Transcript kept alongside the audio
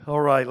All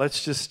right,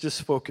 let's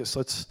just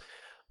focus.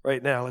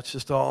 Right now, let's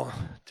just all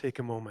take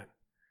a moment.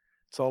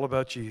 It's all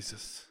about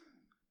Jesus.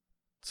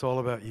 It's all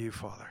about you,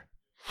 Father.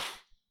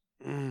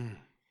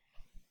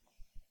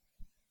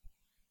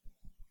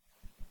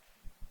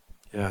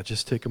 Yeah,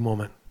 just take a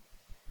moment.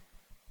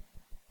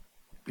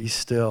 Be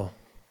still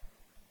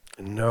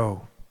and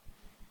know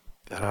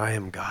that I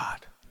am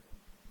God.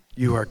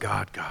 You are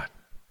God, God.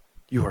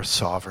 You are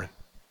sovereign.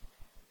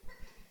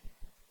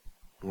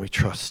 And we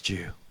trust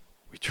you.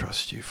 We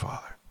trust you,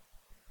 Father.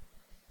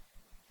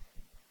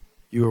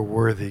 You are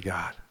worthy,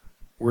 God,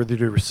 worthy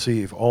to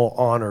receive all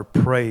honor,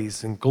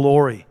 praise, and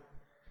glory.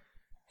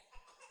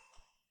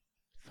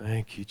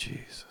 Thank you,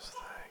 Jesus.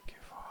 Thank you,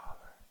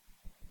 Father.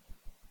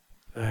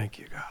 Thank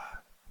you, God.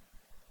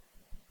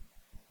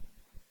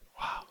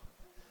 Wow.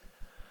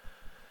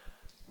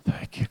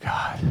 Thank you,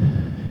 God.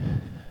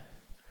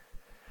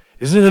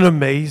 Isn't it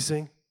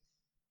amazing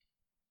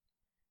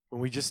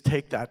when we just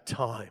take that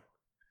time?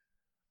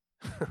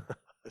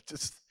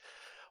 Just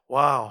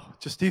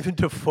even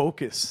to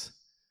focus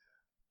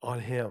on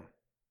Him.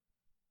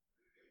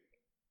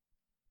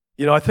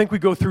 You know, I think we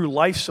go through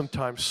life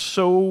sometimes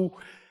so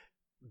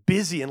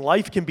busy, and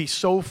life can be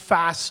so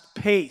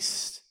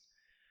fast-paced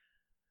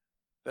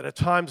that at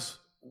times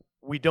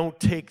we don't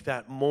take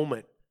that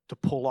moment to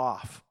pull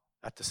off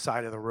at the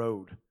side of the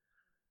road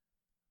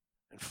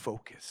and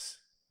focus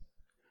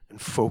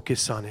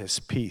on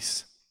His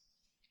peace.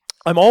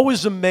 I'm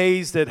always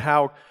amazed at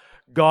how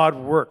God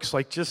works,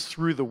 like just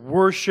through the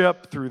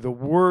worship, through the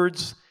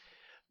words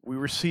we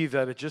receive,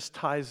 that it just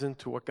ties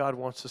into what God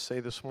wants to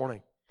say this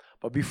morning.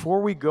 But before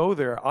we go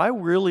there, I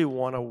really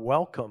want to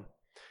welcome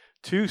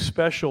two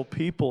special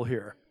people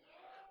here.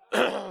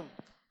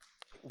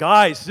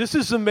 Guys, this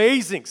is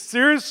amazing.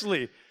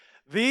 Seriously.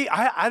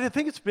 I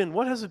think it's been,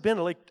 what has it been,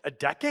 like a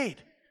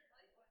decade?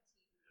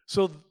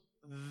 So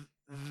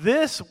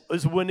this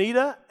is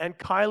Juanita and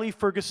Kylie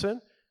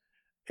Ferguson,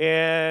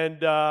 and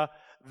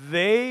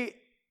they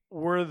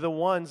were the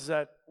ones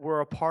that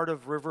were a part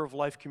of River of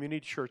Life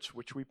Community Church,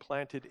 which we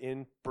planted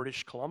in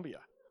British Columbia.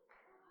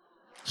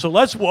 So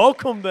let's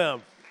welcome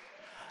them.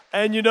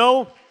 And you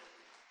know,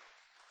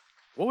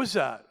 what was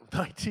that?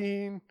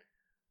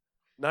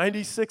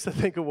 1996, I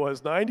think it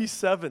was,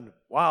 97.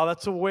 Wow,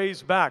 that's a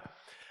ways back.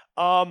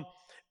 And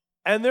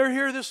they're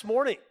here this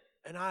morning.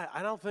 And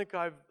I don't think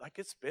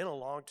it's been a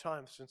long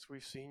time since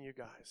we've seen you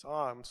guys. Oh,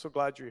 I'm so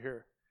glad you're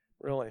here,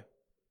 really.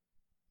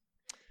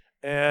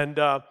 And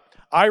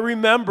I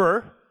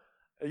remember,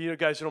 you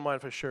guys don't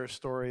mind if I share a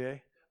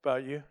story,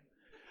 about you?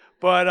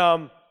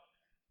 But,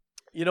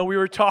 you know, we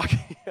were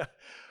talking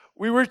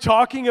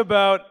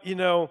about, you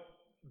know,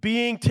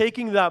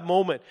 taking that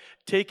moment,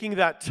 taking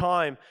that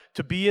time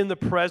to be in the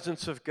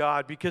presence of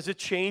God, because it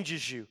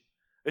changes you.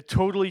 It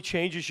totally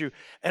changes you.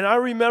 And I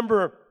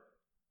remember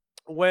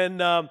when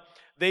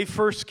they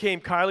first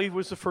came, Kylie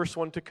was the first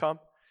one to come.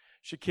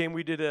 She came,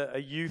 we did a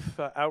youth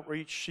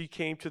outreach. She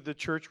came to the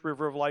church,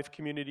 River of Life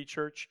Community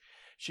Church.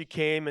 She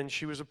came and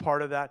she was a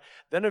part of that.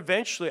 Then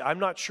eventually, I'm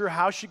not sure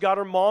how she got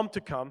her mom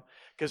to come,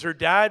 because her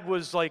dad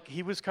was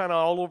he was kind of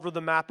all over the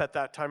map at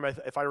that time,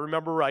 if I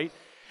remember right.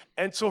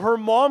 And so her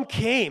mom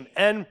came,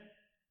 and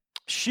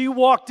she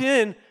walked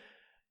in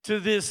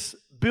to this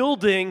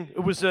building.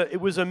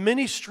 It was a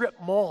mini strip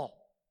mall.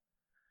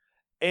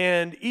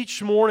 And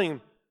each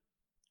morning,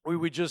 we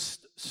would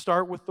just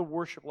start with the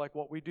worship, like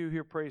what we do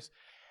here, praise.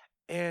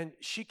 And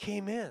she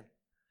came in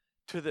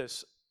to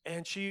this,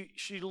 and she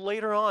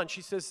later on,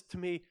 she says to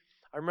me,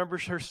 I remember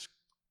her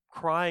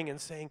crying and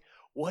saying,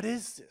 "What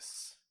is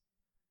this?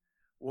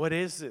 What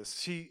is this?"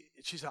 She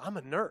said, "I'm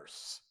a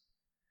nurse.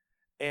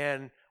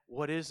 And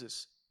what is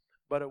this?"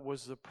 But it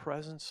was the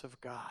presence of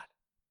God.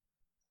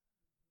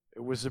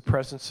 It was the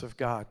presence of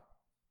God.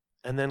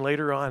 And then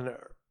later on,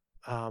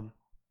 her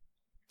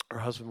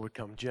husband would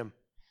come, Jim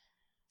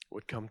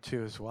would come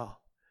too as well.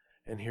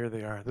 And here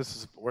they are.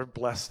 We're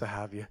blessed to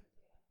have you.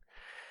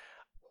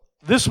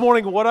 This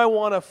morning, what I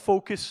want to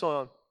focus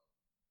on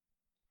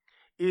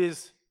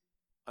is,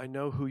 I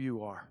know who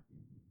you are.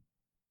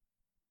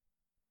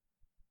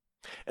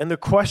 And the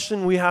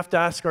question we have to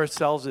ask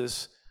ourselves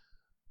is,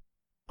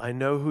 I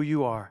know who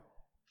you are,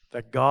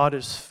 that God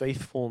is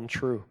faithful and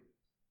true.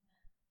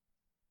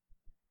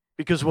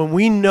 Because when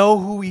we know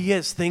who He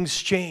is,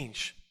 things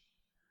change.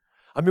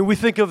 I mean, we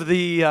think of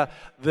the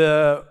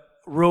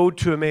road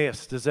to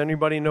Emmaus. Does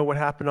anybody know what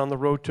happened on the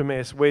road to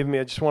Emmaus? Wave me.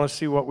 I just want to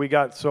see what we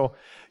got. So,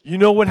 you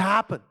know what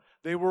happened.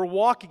 They were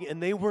walking,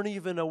 and they weren't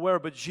even aware,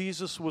 but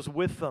Jesus was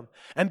with them.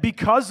 And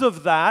because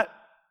of that,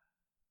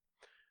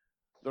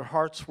 their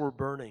hearts were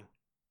burning.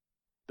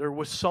 There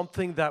was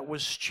something that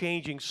was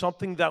changing,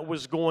 something that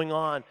was going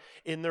on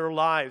in their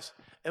lives.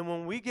 And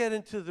when we get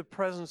into the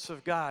presence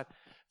of God,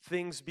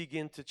 things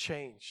begin to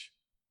change.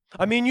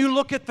 I mean, you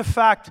look at the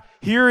fact,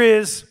 here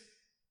is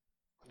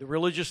the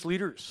religious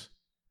leaders,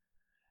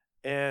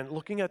 and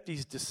looking at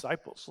these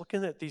disciples,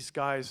 looking at these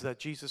guys that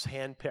Jesus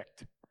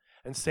handpicked,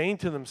 and saying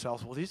to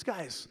themselves, well, these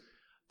guys,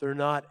 they're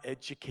not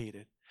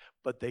educated,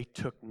 but they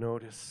took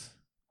notice.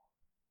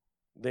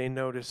 They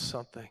noticed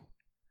something.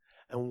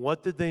 And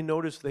what did they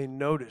notice? They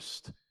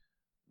noticed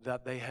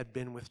that they had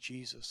been with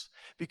Jesus.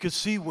 Because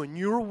see, when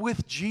you're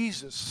with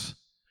Jesus,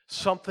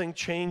 something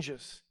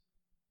changes.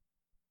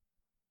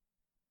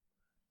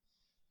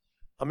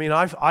 I mean,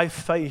 I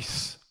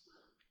face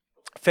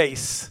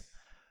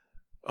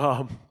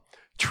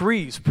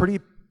trees, pretty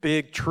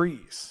big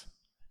trees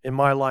in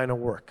my line of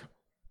work.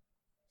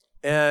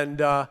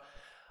 And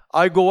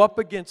I go up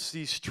against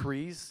these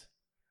trees,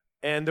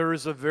 and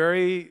there's a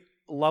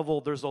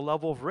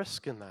level of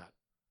risk in that.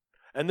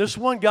 And this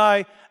one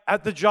guy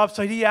at the job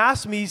site, he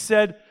asked me,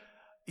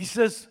 he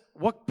says,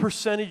 what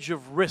percentage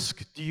of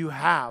risk do you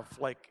have?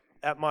 Like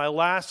at my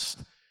last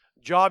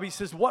job, he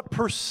says, what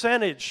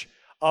percentage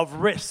of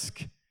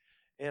risk?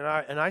 And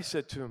I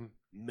said to him,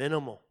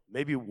 minimal,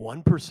 maybe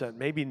 1%,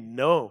 maybe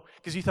no.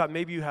 Because he thought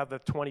maybe you have the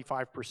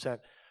 25%.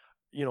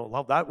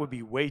 Well, that would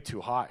be way too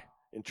high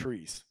in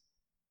trees.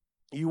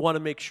 You want to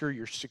make sure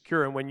you're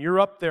secure. And when you're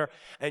up there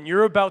and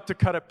you're about to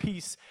cut a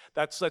piece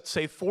that's, let's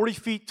say, 40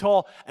 feet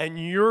tall, and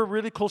you're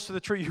really close to the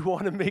tree, you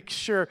want to make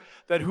sure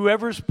that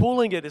whoever's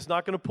pulling it is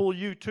not going to pull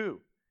you too.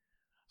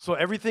 So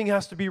everything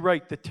has to be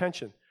right, the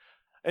tension.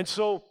 And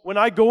so when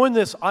I go in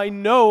this, I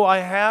know I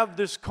have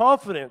this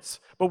confidence.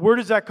 But where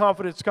does that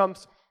confidence come?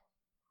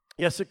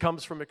 Yes, it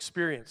comes from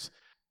experience.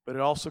 But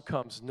it also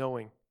comes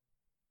knowing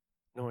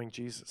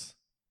Jesus.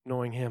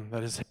 Knowing Him,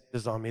 that His hand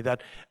is on me,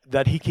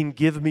 that He can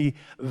give me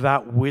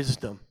that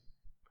wisdom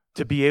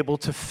to be able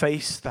to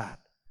face that.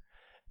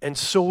 And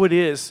so it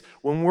is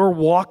when we're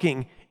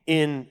walking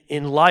in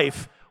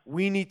life,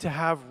 we need to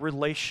have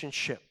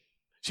relationship.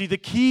 See, the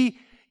key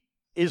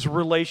is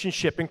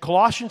relationship. In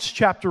Colossians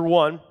chapter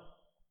 1,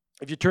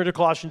 if you turn to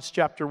Colossians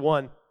chapter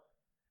 1,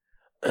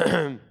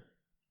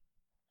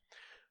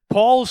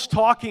 Paul's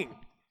talking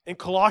in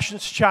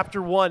Colossians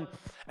chapter 1,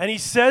 and he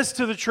says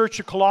to the church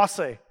of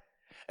Colossae,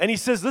 and he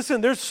says,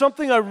 listen, there's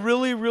something I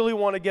really, really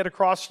want to get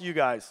across to you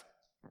guys.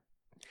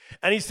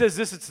 And he says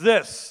it's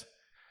this.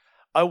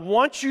 I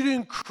want you to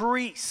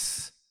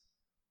increase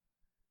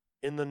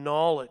in the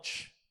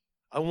knowledge.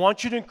 I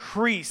want you to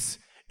increase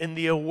in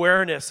the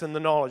awareness and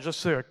the knowledge. Let's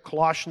say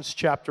Colossians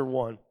chapter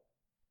 1.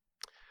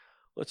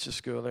 Let's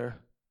just go there.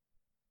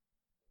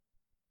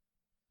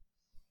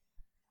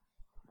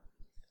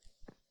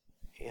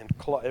 And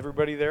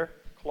everybody there?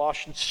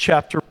 Colossians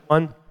chapter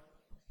 1.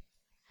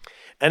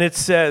 And it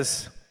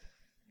says,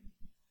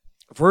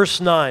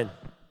 verse 9,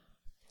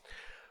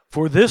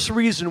 for this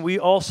reason we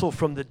also,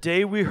 from the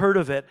day we heard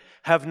of it,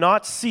 have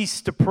not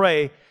ceased to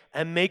pray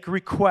and make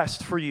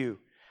request for you,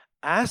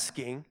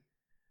 asking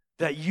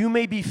that you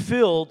may be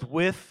filled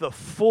with the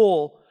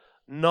full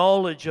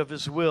knowledge of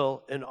His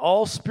will in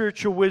all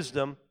spiritual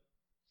wisdom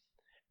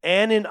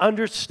and in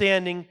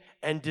understanding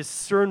and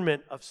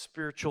discernment of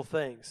spiritual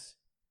things,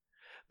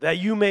 that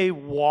you may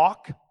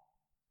walk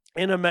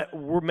in a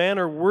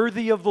manner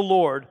worthy of the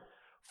Lord,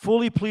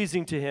 fully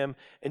pleasing to Him,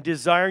 and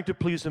desiring to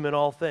please Him in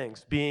all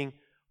things,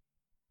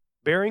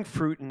 bearing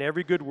fruit in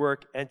every good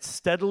work, and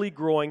steadily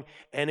growing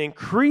and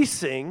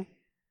increasing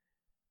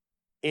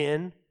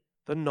in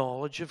the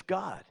knowledge of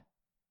God.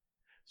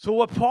 So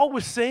what Paul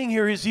was saying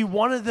here is he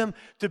wanted them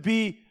to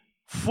be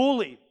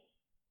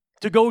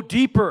to go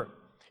deeper.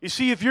 You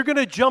see, if you're going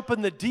to jump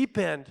in the deep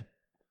end,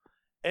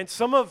 and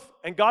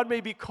God may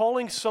be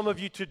calling some of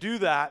you to do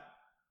that,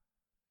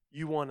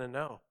 you want to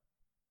know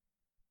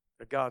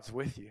that God's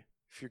with you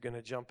if you're going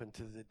to jump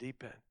into the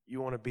deep end.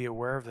 You want to be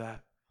aware of that.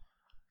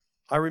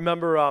 I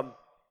remember,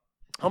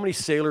 how many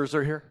sailors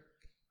are here?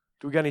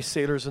 Do we got any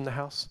sailors in the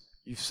house?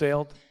 You've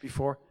sailed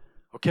before?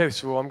 Okay,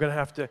 so I'm going to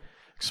have to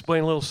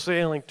explain a little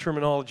sailing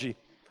terminology.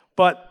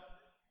 But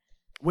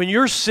when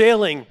you're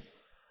sailing,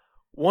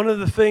 one of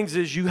the things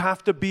is you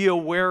have to be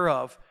aware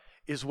of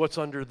is what's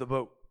under the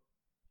boat.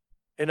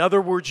 In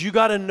other words, you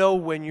got to know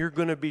when you're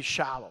going to be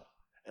shallow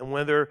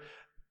and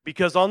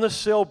because on the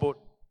sailboat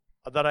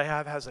that I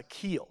have has a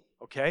keel,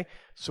 okay?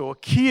 So a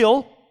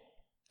keel,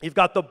 you've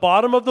got the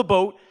bottom of the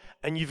boat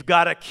and you've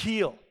got a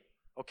keel,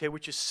 okay,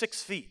 which is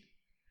 6 feet.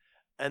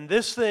 And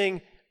this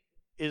thing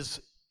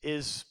is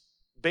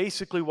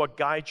basically what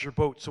guides your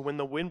boat. So when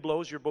the wind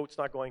blows, your boat's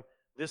not going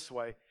this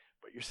way,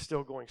 but you're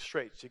still going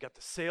straight. So you got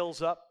the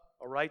sails up,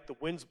 all right, the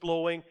wind's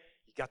blowing,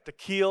 you got the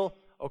keel,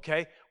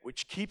 okay,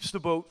 which keeps the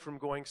boat from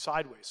going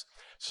sideways.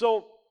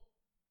 So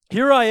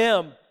here I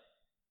am,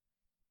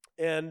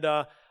 and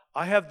I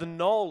have the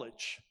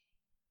knowledge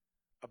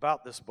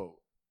about this boat,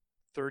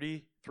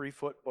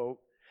 33-foot boat,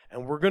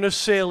 and we're going to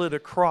sail it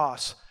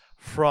across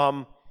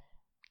from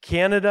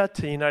Canada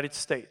to the United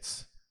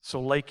States.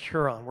 So Lake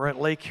Huron. We're at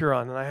Lake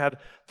Huron, and I had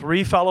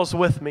 3 fellows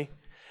with me,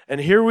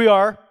 and here we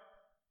are,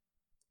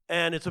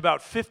 and it's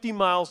about 50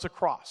 miles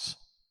across,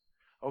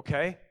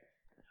 okay?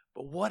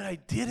 But what I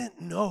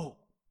didn't know,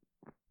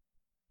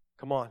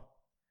 come on,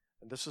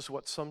 and this is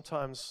what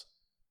sometimes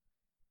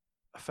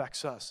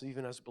affects us,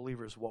 even as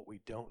believers, what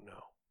we don't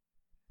know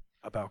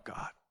about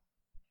God.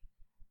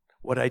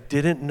 What I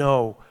didn't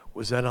know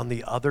was that on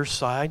the other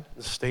side,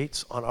 the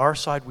States, on our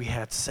side, we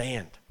had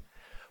sand.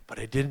 But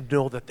I didn't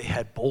know that they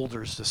had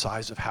boulders the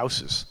size of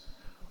houses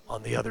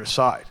on the other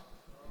side.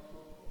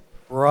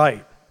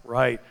 Right,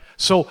 right.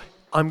 So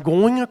I'm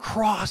going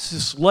across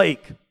this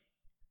lake,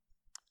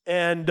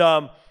 and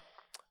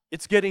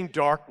it's getting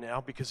dark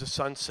now because the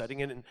sun's setting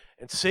in,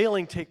 and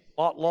sailing takes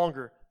a lot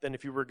longer than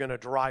if you were going to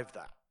drive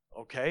that,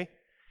 okay?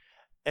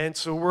 And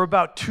so we're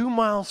about 2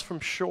 miles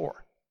from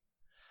shore.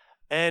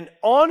 And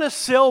on a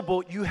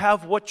sailboat, you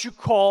have what you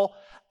call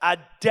a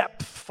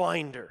depth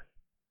finder.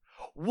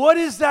 What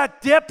is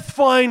that depth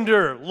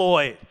finder,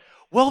 Lloyd?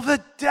 Well,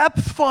 the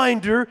depth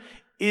finder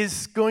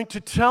is going to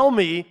tell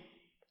me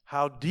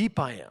how deep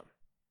I am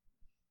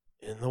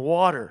in the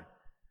water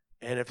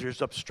and if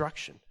there's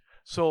obstruction.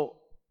 So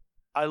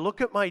I look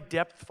at my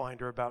depth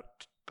finder about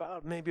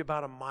maybe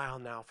about a mile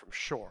now from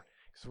shore,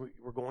 because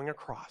we're going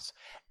across,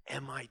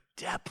 and my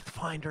depth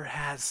finder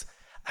has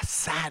a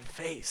sad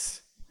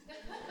face.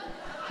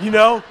 You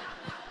know,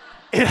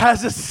 it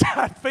has a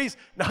sad face.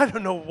 Now, I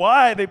don't know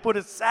why they put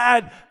a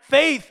sad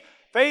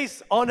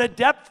face on a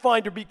depth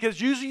finder,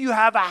 because usually you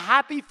have a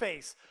happy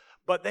face,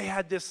 but they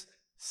had this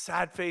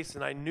sad face,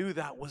 and I knew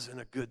that wasn't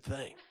a good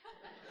thing.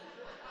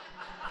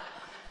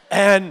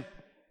 And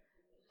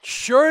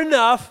sure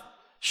enough,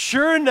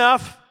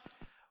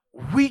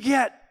 we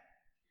get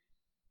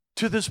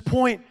to this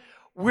point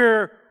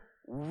where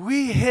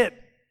we hit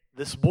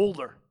this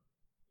boulder,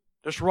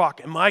 this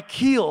rock, and my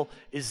keel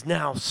is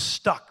now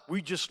stuck.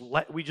 We just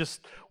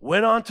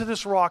went onto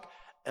this rock,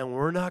 and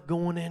we're not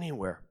going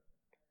anywhere.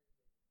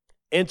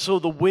 And so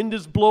the wind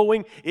is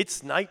blowing.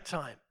 It's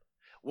nighttime.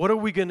 What are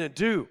we going to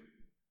do?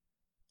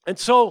 And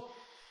so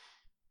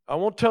I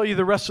won't tell you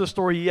the rest of the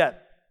story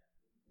yet,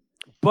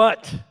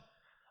 but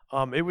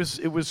it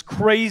was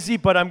crazy.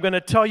 But I'm going to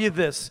tell you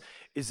this,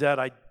 is that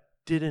I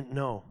didn't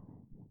know.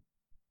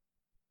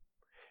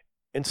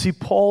 And see,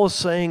 Paul is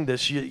saying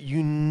this,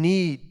 you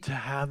need to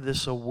have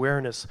this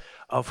awareness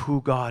of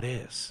who God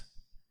is.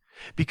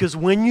 Because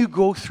when you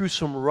go through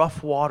some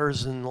rough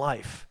waters in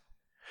life,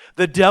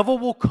 the devil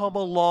will come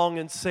along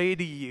and say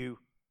to you,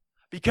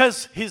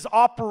 because his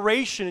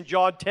operation in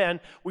John 10,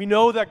 we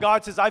know that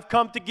God says, I've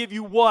come to give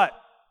you what?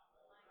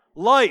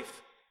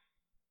 Life.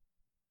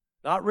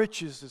 Not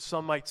riches, as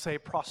some might say,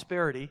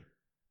 prosperity.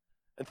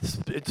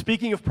 And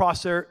speaking of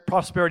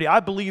prosperity,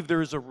 I believe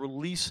there is a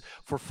release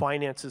for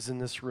finances in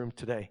this room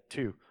today,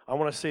 too. I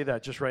want to say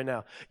that just right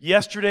now.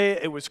 Yesterday,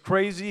 it was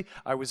crazy.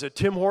 I was at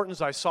Tim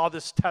Hortons. I saw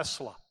this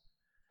Tesla.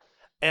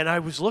 And I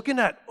was trying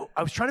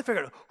to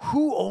figure out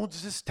who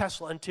owns this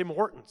Tesla in Tim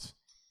Hortons.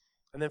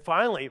 And then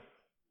finally,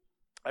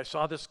 I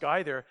saw this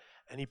guy there,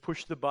 and he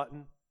pushed the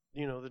button.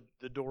 You know,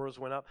 the doors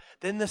went up.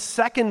 Then the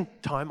second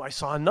time, I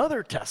saw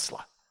another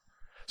Tesla.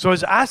 So I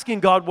was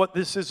asking God what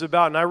this is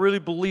about, and I really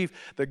believe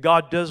that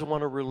God does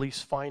want to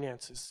release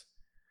finances.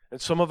 And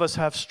some of us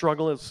have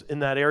struggles in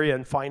that area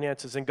in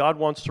finances, and God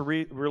wants to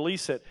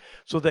release it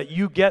so that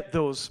you get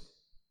those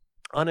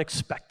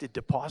unexpected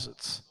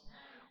deposits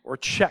or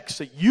checks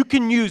that you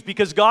can use,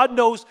 because God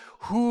knows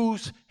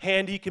whose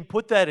hand He can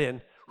put that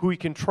in, who He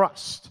can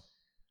trust,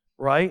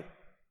 right?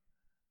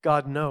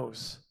 God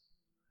knows.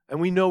 And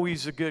we know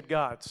He's a good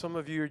God. Some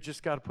of you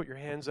just got to put your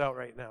hands out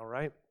right now,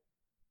 right?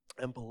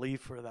 And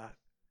believe for that.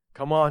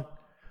 Come on,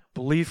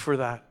 believe for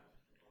that.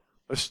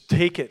 Let's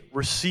take it,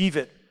 receive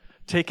it,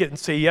 take it and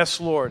say,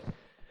 yes, Lord.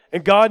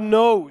 And God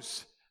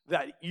knows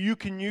that you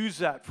can use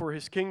that for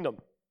His kingdom.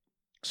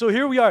 So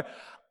here we are.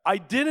 I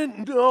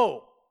didn't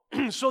know.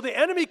 So the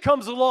enemy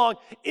comes along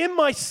in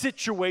my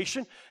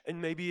situation,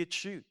 and maybe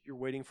it's you. You're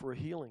waiting for a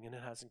healing, and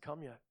it hasn't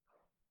come yet.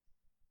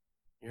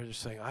 You're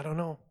just saying, I don't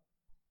know.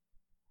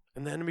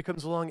 And the enemy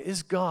comes along.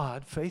 Is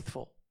God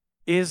faithful?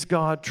 Is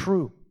God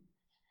true?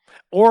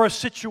 Or a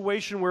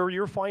situation where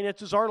your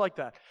finances are like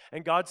that,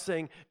 and God's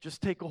saying,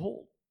 just take a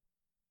hold.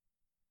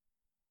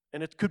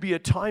 And it could be a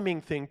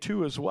timing thing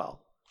too as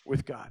well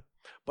with God,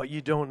 but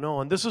you don't know.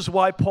 And this is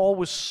why Paul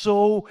was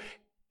so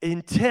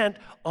intent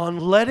on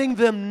letting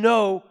them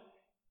know,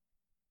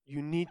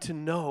 you need to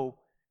know,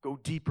 go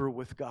deeper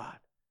with God,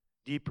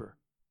 deeper.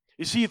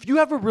 You see, if you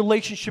have a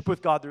relationship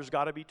with God, there's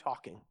got to be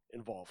talking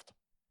involved.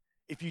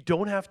 If you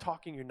don't have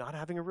talking, you're not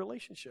having a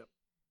relationship.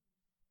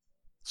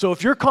 So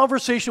if your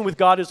conversation with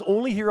God is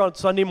only here on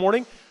Sunday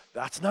morning,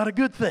 that's not a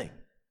good thing.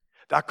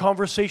 That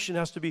conversation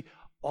has to be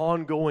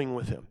ongoing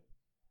with Him,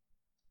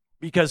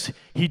 because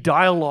He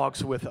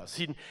dialogues with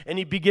us, and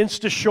He begins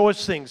to show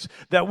us things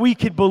that we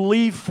can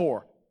believe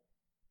for.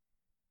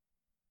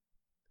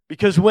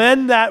 Because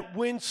when that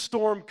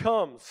windstorm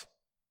comes,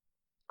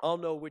 I'll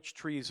know which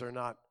trees are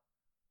not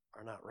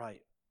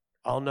right.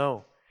 I'll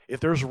know.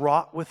 If there's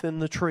rot within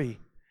the tree,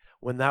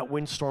 when that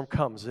windstorm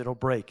comes, it'll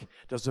break.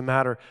 Doesn't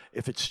matter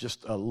if it's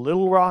just a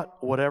little rot,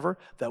 whatever.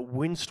 That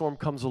windstorm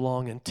comes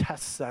along and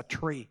tests that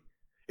tree.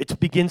 It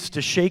begins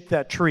to shake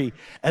that tree.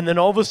 And then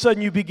all of a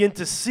sudden you begin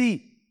to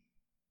see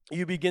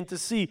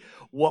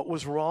what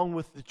was wrong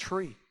with the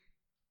tree.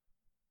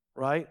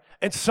 Right?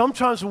 And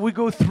sometimes when we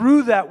go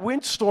through that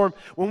windstorm,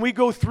 when we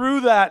go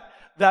through that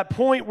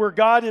point where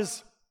God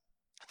is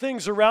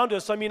things around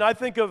us, I mean, I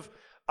think of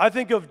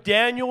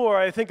Daniel, or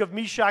I think of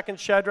Meshach and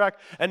Shadrach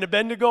and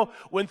Abednego,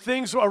 when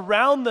things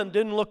around them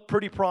didn't look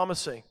pretty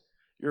promising.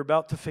 You're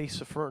about to face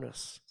a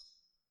furnace.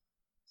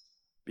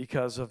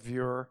 because of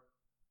you're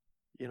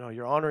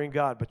honoring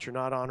God, but you're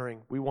not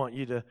honoring. We want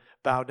you to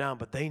bow down.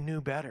 But they knew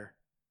better.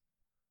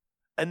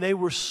 And they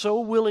were so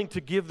willing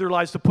to give their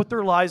lives, to put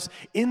their lives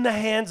in the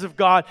hands of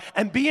God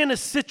and be in a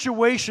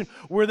situation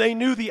where they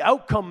knew the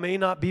outcome may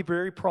not be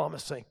very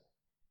promising.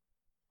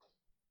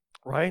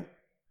 Right?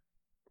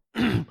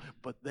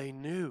 But they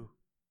knew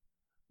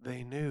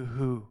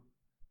who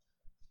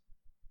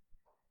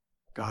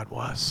God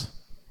was.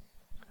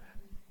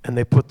 And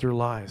they put their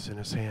lives in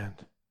His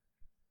hand.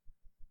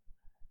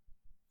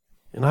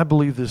 And I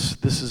believe this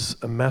is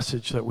a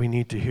message that we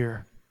need to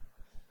hear.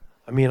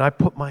 I mean, I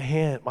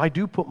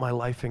do put my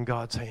life in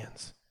God's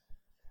hands.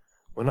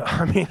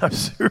 I'm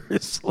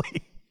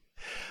seriously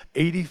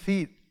 80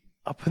 feet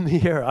up in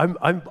the air.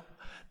 I'm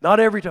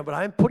not every time, but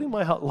I'm putting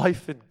my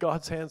life in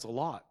God's hands a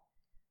lot.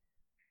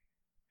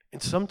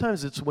 And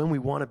sometimes it's when we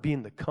want to be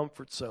in the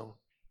comfort zone,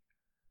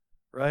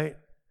 right?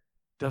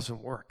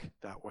 Doesn't work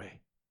that way.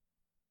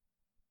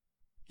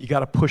 You got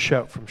to push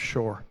out from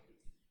shore.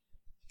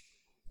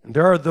 And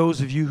there are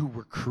those of you who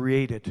were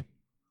created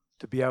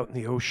to be out in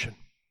the ocean.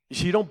 You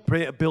see, you don't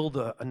build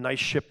a nice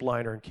ship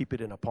liner and keep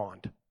it in a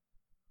pond.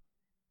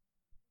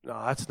 No,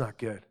 that's not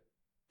good.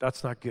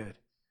 That's not good.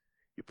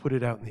 You put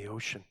it out in the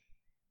ocean,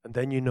 and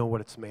then you know what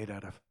it's made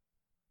out of.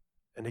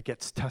 And it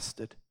gets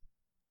tested,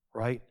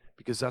 right?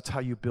 Because that's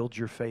how you build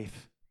your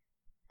faith.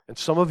 And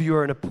some of you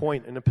are in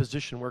a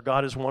position where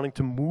God is wanting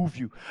to move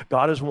you.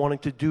 God is wanting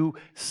to do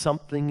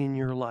something in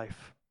your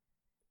life.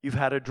 You've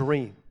had a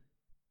dream.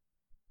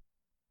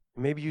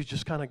 Maybe you've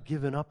just kind of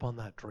given up on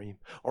that dream,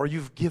 or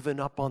you've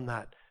given up on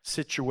that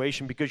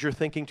situation because you're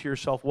thinking to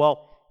yourself,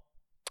 well,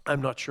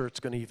 I'm not sure it's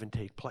going to even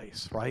take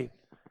place, right?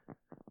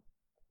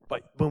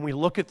 But when we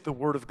look at the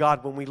Word of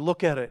God, when we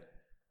look at it,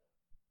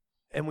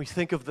 and we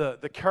think of the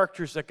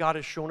characters that God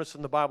has shown us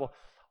in the Bible,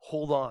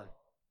 hold on.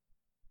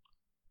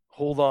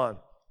 Hold on,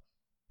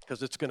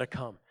 because it's going to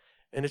come.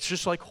 And it's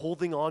just like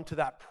holding on to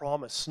that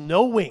promise,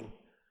 knowing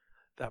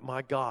that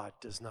my God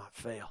does not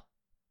fail,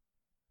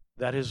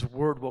 that His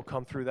Word will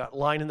come through. That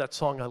line in that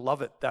song, I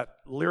love it, that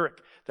lyric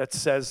that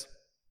says,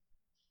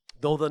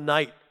 though the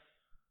night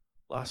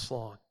lasts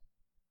long,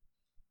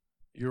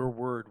 your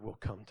word will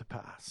come to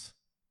pass.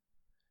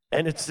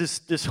 And it's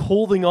this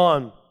holding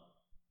on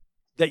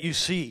that you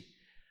see.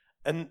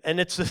 And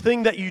it's the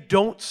thing that you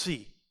don't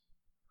see.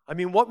 I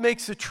mean, what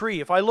makes a tree?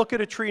 If I look at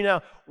a tree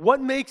now,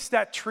 what makes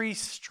that tree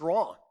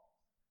strong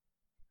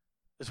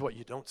is what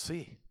you don't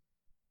see.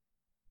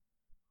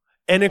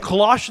 And in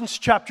Colossians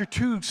chapter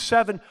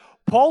 2:7,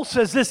 Paul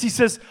says this. He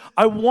says,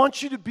 I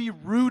want you to be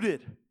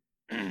rooted.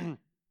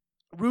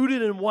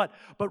 Rooted in what?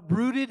 But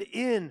rooted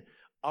in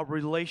a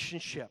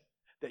relationship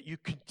that you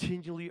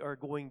continually are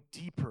going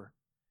deeper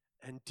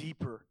and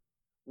deeper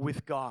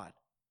with God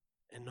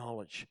and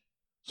knowledge.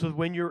 So that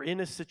when you're in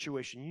a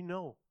situation, you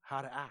know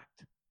how to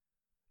act.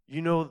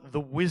 You know the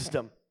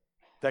wisdom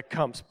that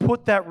comes.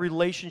 Put that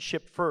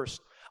relationship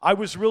first. I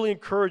was really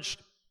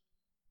encouraged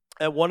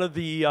at one of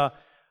the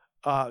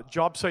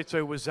job sites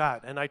I was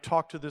at, and I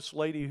talked to this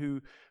lady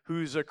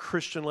who's a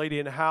Christian lady,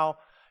 and how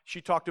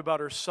she talked about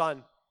her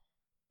son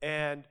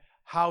and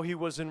how he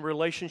was in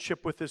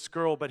relationship with this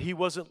girl, but he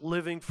wasn't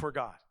living for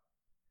God.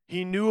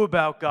 He knew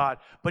about God,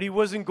 but he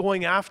wasn't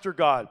going after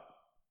God.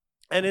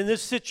 And in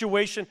this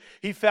situation,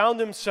 he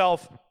found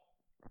himself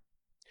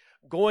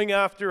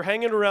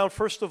hanging around,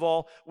 first of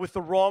all, with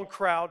the wrong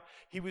crowd.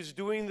 He was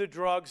doing the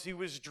drugs, he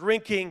was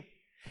drinking,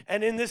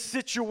 and in this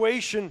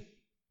situation,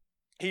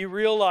 he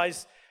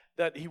realized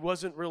that he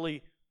wasn't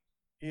really,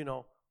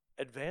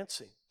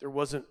 advancing. There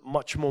wasn't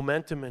much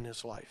momentum in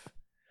his life.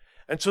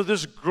 And so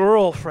this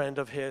girlfriend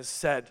of his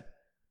said,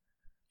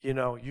 you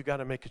got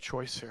to make a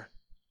choice here.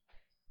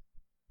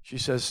 She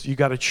says, you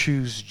got to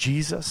choose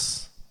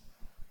Jesus.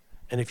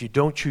 And if you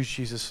don't choose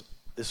Jesus,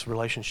 this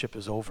relationship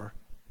is over.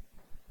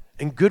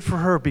 And good for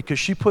her, because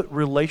she put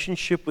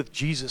relationship with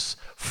Jesus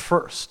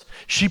first.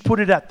 She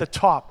put it at the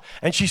top.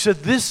 And she said,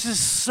 this is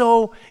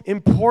so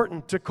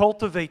important to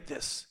cultivate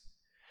this.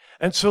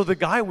 And so the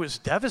guy was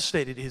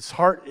devastated. His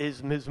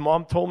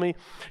mom told me,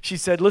 she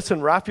said, listen,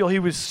 Raphael, he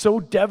was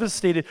so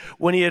devastated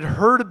when he had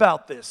heard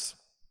about this,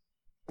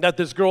 that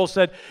this girl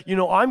said,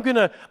 I'm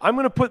gonna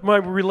put my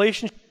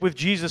relationship with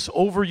Jesus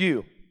over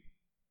you.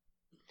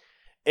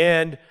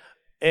 And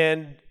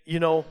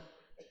it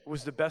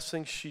was the best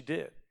thing she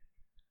did.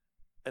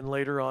 And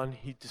later on,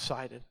 he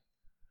decided,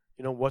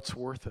 what's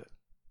worth it?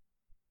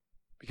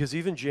 Because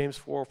even James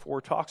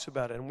 4:4 talks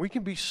about it. And we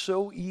can be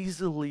so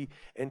easily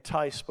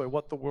enticed by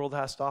what the world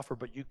has to offer,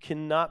 but you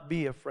cannot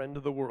be a friend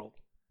of the world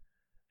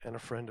and a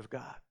friend of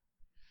God.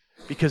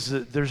 Because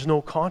there's no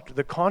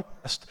the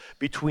contrast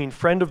between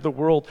friend of the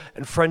world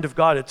and friend of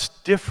God. It's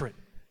different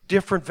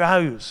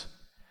values.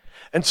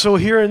 And so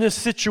here in this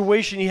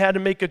situation, he had to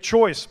make a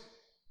choice.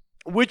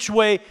 Which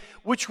way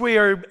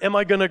am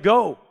I going to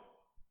go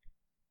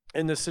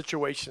in this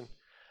situation?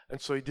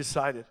 And so he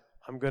decided,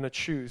 I'm going to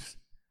choose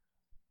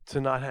to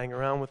not hang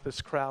around with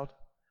this crowd.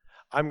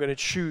 I'm going to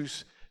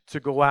choose to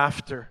go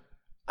after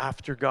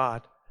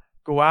God.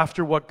 Go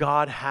after what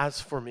God has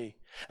for me.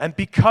 And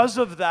because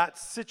of that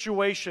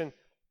situation,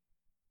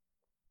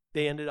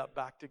 they ended up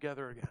back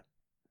together again.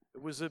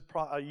 It was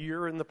a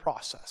year in the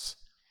process.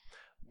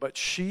 But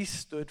she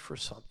stood for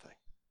something.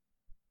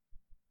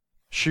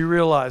 She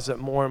realized that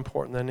more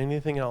important than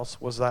anything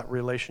else was that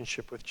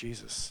relationship with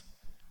Jesus.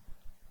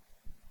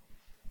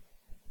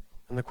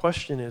 And the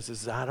question is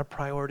that a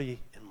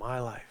priority in my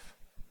life?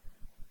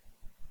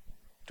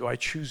 Do I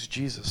choose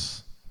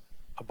Jesus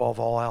above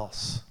all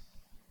else?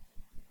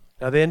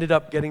 Now, they ended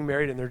up getting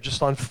married and they're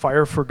just on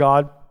fire for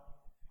God.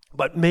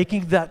 But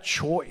making that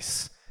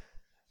choice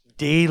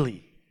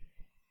daily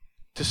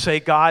to say,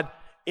 God,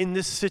 in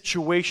this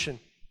situation,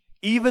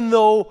 even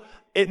though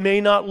it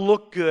may not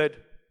look good,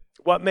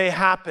 what may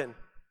happen?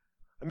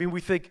 I mean,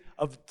 we think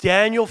of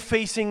Daniel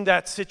facing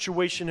that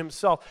situation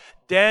himself.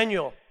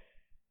 Daniel,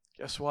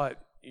 guess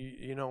what?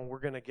 You know, we're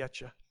going to get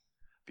you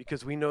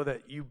because we know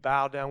that you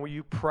bow down,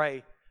 you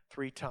pray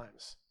 3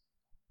 times.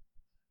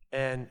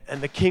 And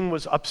the king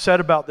was upset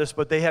about this,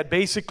 but they had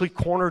basically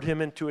cornered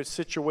him into a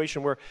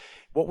situation where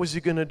what was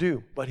he going to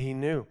do? But he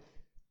knew,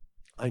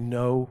 I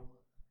know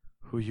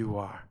who you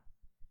are.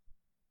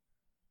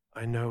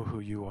 I know who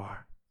you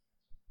are.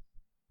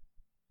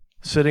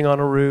 Sitting on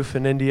a roof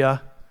in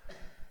India,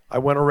 I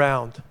went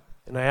around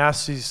and I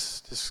asked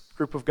this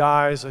group of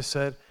guys, I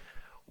said,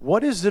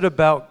 what is it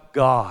about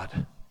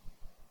God?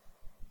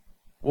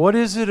 What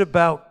is it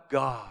about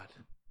God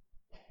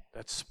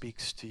that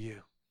speaks to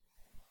you?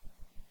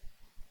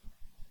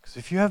 Because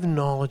if you have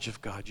knowledge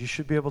of God, you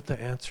should be able to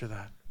answer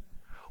that.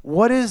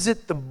 What is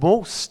it the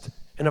most,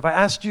 and if I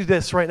asked you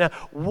this right now,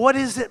 what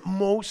is it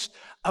most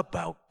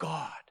about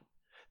God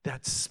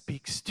that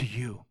speaks to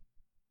you?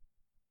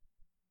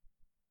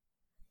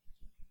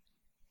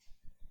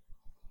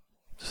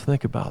 Just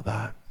think about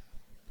that.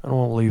 I don't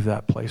want to leave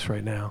that place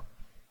right now.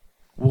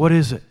 What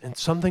is it? And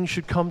something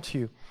should come to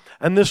you.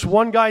 And this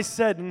one guy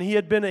said, and he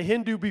had been a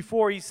Hindu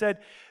before, he said,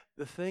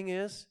 the thing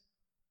is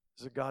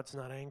that God's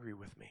not angry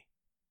with me.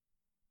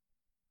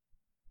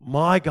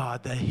 My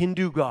God, the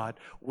Hindu God,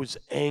 was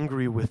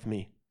angry with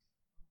me.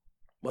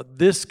 But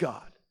this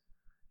God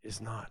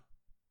is not.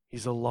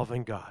 He's a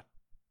loving God.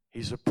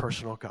 He's a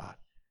personal God.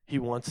 He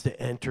wants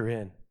to enter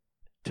in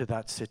to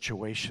that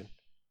situation.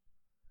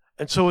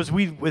 And so as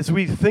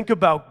we think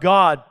about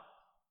God,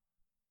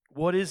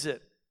 what is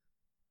it?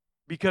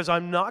 Because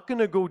I'm not going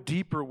to go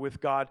deeper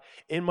with God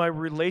in my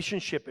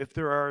relationship if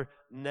there are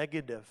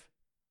negative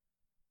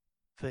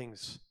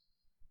things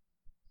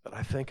that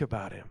I think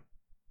about Him.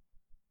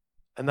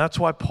 And that's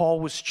why Paul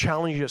was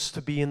challenging us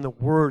to be in the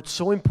Word.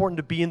 So important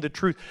to be in the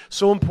truth.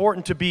 So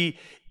important to be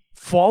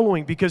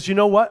following. Because you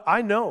know what?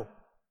 I know,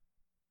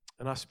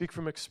 and I speak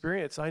from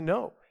experience, I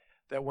know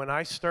that when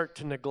I start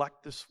to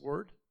neglect this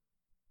Word,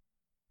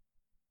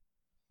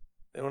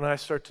 and when I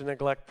start to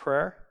neglect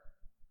prayer,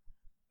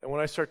 and when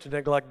I start to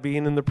neglect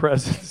being in the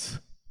presence,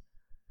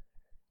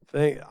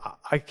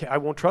 I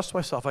won't trust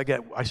myself.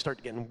 I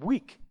start getting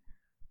weak,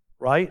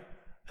 right?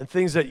 And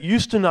things that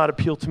used to not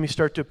appeal to me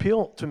start to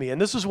appeal to me.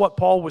 And this is what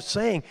Paul was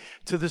saying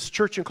to this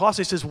church in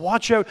Colossae. He says,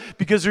 watch out,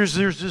 because there's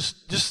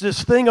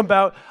this thing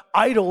about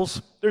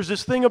idols. There's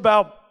this thing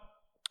about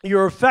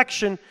your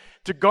affection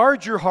to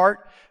guard your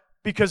heart,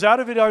 because out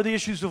of it are the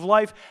issues of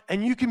life,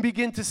 and you can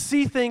begin to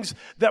see things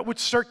that would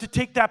start to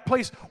take that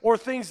place, or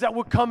things that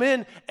would come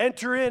in,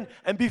 enter in,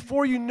 and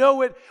before you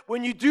know it,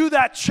 when you do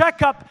that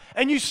checkup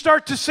and you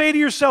start to say to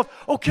yourself,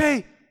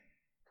 okay,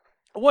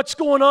 what's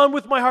going on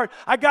with my heart?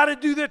 I got to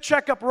do the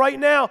checkup right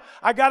now.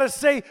 I got to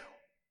say,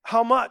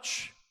 how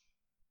much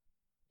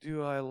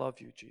do I love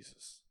you,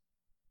 Jesus,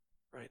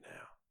 right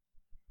now?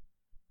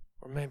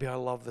 Or maybe I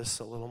love this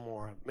a little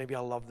more. Maybe I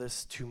love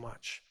this too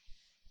much.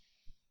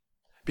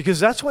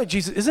 Because that's why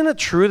Jesus, isn't it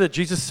true that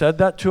Jesus said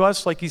that to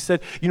us? Like He said,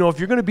 you know, if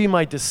you're going to be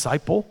my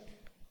disciple,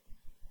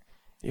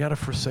 you got to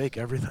forsake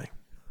everything.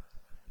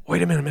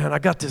 Wait a minute, man, I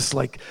got this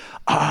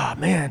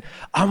man,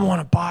 I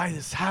want to buy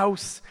this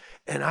house,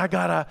 and I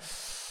got to,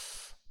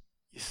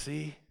 you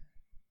see,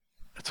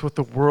 that's what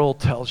the world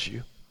tells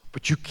you.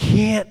 But you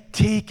can't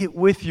take it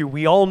with you.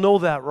 We all know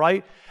that,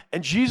 right?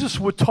 And Jesus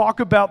would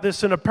talk about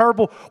this in a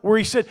parable where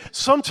He said,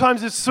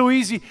 sometimes it's so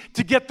easy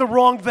to get the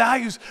wrong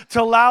values,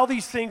 to allow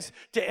these things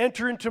to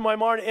enter into my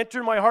mind,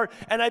 enter my heart,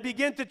 and I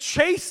begin to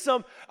chase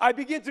them. I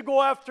begin to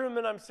go after them,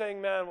 and I'm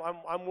saying, man,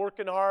 I'm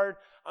working hard.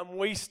 I'm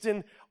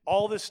wasting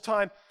all this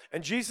time.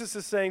 And Jesus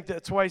is saying,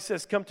 that's why He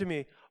says, come to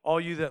me,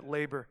 all you that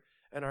labor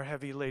and are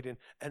heavy laden,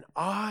 and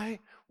I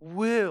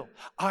will.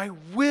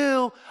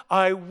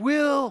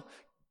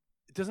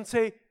 It doesn't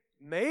say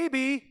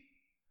maybe.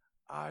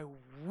 I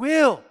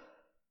will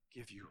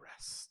give you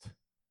rest.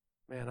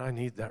 Man, I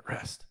need that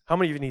rest. How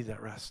many of you need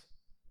that rest?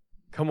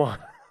 Come on.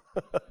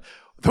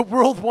 The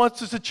world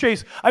wants us to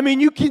chase. I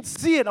mean, you can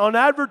see it on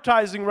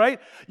advertising,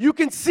 right? You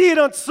can see it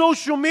on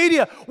social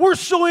media. We're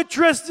so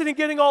interested in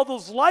getting all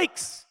those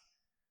likes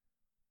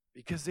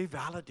because they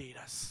validate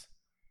us.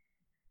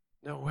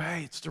 No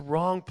way, it's the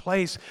wrong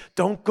place.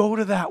 Don't go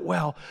to that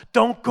well.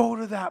 Don't go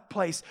to that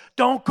place.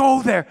 Don't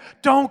go there.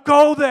 Don't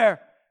go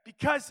there.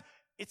 Because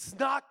it's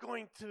not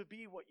going to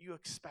be what you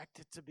expect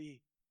it to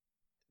be.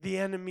 The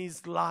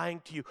enemy's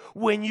lying to you.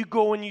 When you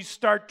go and you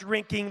start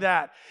drinking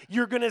that,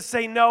 you're going to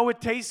say, no,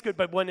 it tastes good.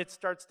 But when it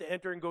starts to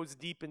enter and goes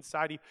deep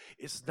inside you,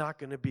 it's not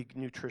going to be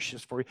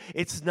nutritious for you.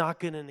 It's not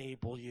going to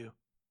enable you.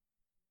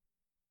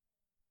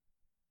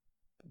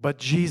 But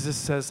Jesus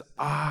says,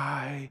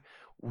 I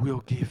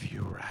will give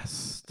you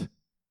rest.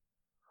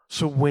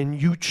 So when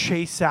you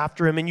chase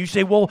after him and you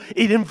say, well,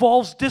 it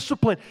involves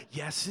discipline.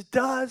 Yes, it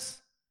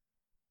does.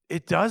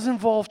 It does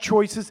involve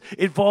choices.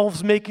 It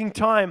involves making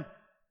time.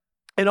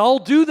 And I'll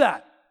do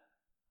that.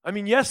 I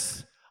mean,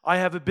 yes, I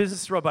have a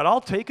business to run, but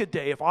I'll take a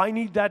day. If I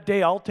need that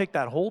day, I'll take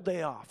that whole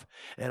day off.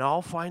 And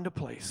I'll find a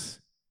place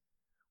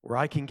where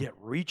I can get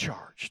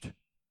recharged,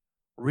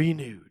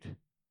 renewed,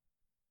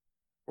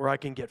 where I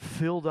can get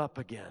filled up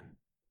again.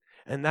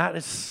 And that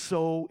is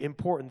so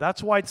important.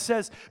 That's why it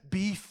says,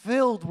 be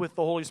filled with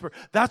the Holy Spirit.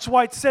 That's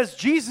why it says,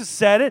 Jesus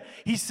said it.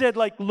 He said,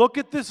 like, look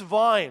at this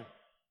vine.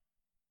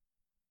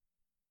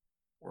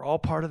 We're all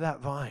part of that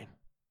vine.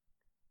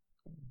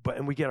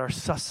 And we get our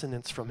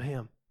sustenance from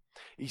him.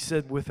 He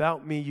said,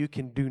 without me, you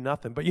can do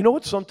nothing. But you know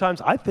what?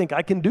 Sometimes I think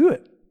I can do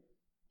it.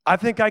 I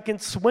think I can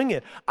swing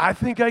it. I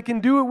think I can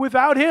do it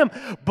without him.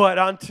 But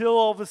until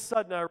all of a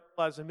sudden I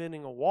realize I'm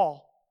hitting a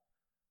wall.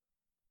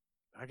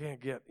 I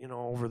can't get,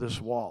 over this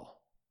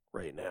wall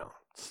right now.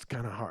 It's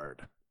kind of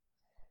hard.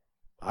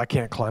 I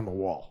can't climb a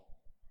wall.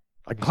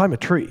 I can climb a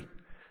tree.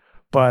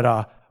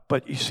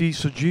 But you see,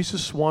 so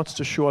Jesus wants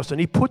to show us, and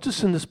he puts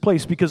us in this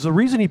place because the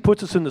reason he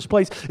puts us in this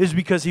place is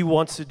because he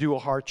wants to do a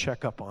heart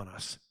checkup on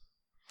us.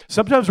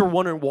 Sometimes we're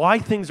wondering why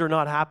things are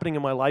not happening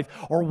in my life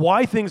or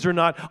why things are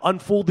not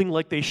unfolding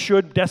like they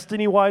should,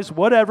 destiny-wise,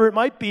 whatever it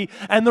might be.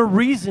 And the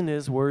reason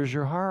is, where's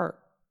your heart?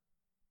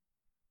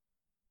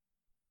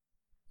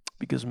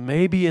 Because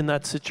maybe in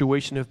that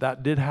situation, if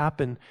that did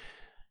happen,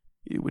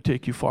 it would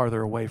take you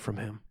farther away from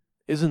him.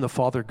 Isn't the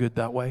Father good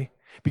that way?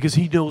 Because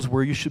he knows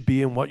where you should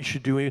be and what you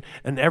should do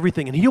and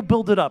everything. And he'll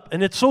build it up.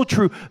 And it's so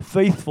true.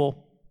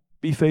 Faithful.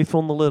 Be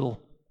faithful in the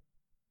little.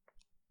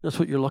 That's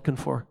what you're looking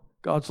for.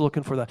 God's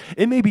looking for that.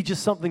 It may be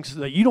just something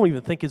that you don't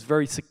even think is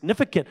very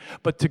significant,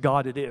 but to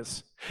God it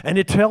is. And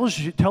it tells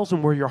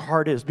him where your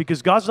heart is.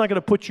 Because God's not going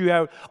to put you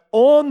out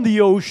on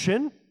the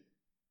ocean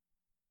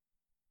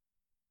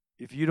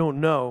if you don't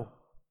know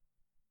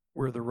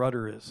where the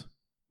rudder is.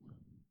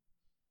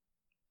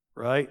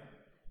 Right?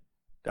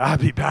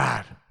 That'd be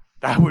bad.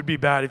 That would be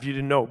bad if you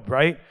didn't know,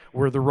 right?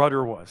 Where the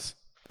rudder was.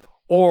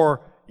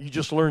 Or you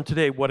just learned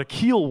today what a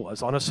keel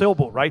was on a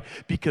sailboat, right?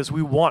 Because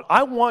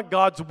I want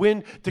God's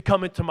wind to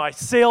come into my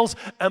sails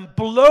and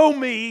blow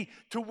me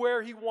to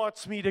where he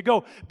wants me to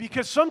go.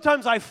 Because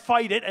sometimes I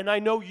fight it, and I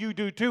know you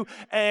do too.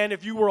 And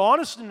if you were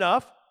honest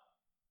enough,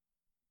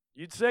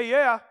 you'd say,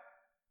 yeah,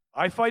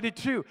 I fight it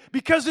too.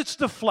 Because it's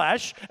the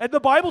flesh, and the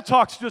Bible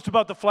talks to us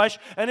about the flesh,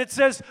 and it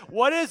says,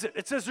 what is it?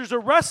 It says there's a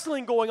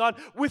wrestling going on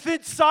within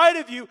inside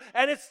of you,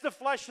 and it's the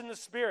flesh and the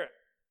spirit.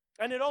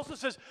 And it also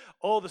says,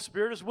 the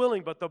spirit is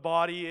willing, but the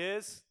body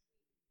is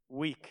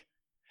weak.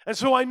 And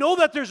so I know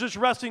that there's this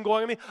wrestling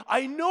going on.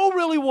 I know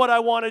really what I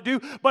want to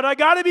do, but I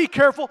got to be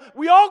careful.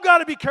 We all got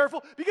to be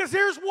careful, because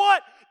here's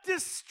what?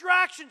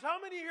 Distractions. How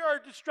many here are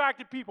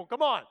distracted people?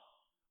 Come on.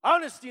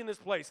 Honesty in this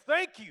place.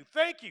 Thank you.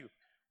 Thank you.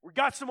 We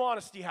got some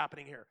honesty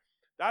happening here.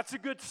 That's a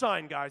good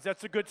sign, guys.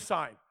 That's a good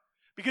sign.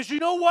 Because you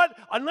know what?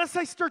 Unless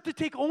I start to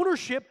take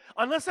ownership,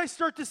 unless I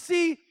start to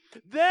see,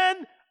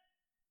 then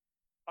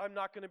I'm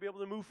not going to be able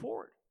to move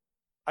forward.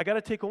 I got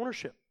to take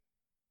ownership.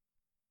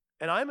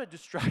 And I'm a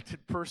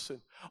distracted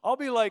person. I'll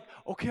be like,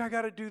 okay, I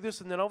got to do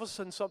this, and then all of a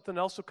sudden something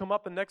else will come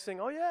up, and next thing,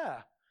 oh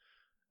yeah.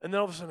 And then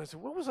all of a sudden I say,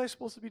 what was I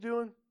supposed to be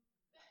doing?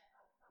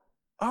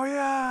 Oh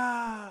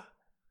yeah.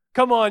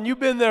 Come on, you've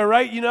been there,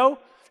 right?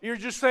 You're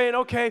just saying,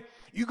 okay,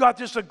 you got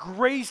just a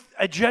great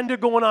agenda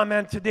going on,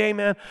 man. Today,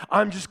 man,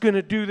 I'm just going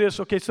to do this.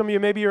 Okay, some of you,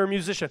 maybe you're a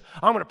musician.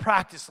 I'm going to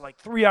practice like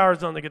 3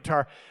 hours on the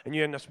guitar, and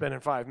you end up spending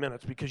 5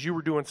 minutes because you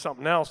were doing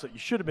something else that you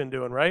should have been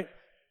doing, right?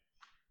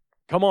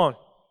 Come on,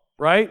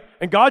 right?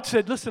 And God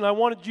said, listen, I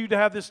wanted you to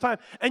have this time.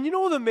 And you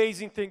know the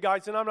amazing thing,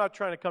 guys, and I'm not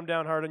trying to come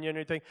down hard on you or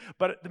anything,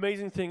 but the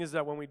amazing thing is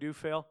that when we do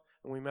fail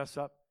and we mess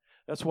up,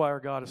 that's why our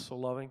God is so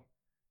loving.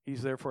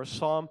 He's there for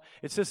us.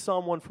 It says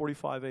Psalm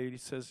 145:8.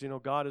 It says,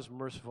 God is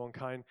merciful and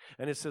kind.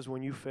 And it says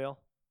when you fail,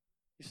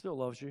 he still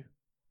loves you.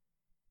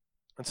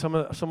 And some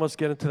of us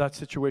get into that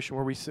situation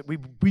where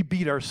we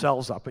beat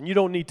ourselves up. And you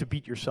don't need to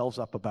beat yourselves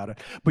up about it.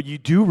 But you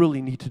do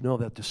really need to know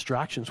that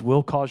distractions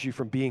will cause you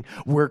from being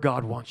where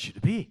God wants you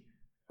to be.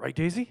 Right,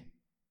 Daisy?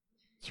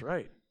 That's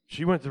right.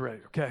 She went to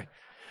right. Okay.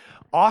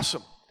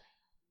 Awesome.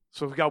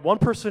 So we've got one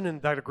person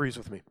that agrees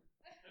with me.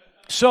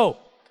 So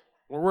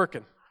we're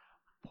working.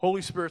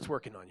 Holy Spirit's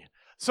working on you.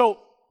 So,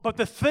 but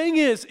the thing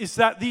is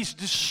that these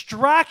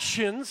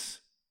distractions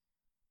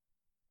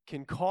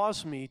can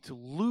cause me to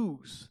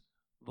lose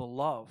the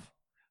love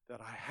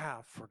that I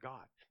have for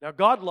God. Now,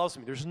 God loves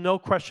me. There's no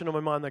question in my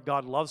mind that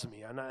God loves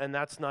me, and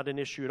that's not an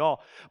issue at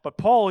all. But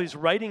Paul is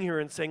writing here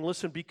and saying,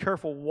 listen, be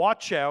careful,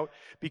 watch out,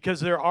 because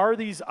there are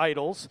these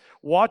idols.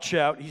 Watch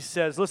out. He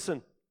says,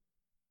 listen,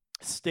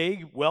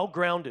 stay well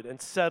grounded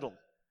and settled.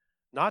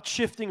 Not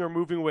shifting or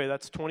moving away.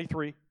 That's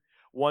 23.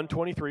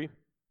 1:23.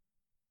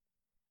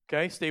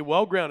 Okay, stay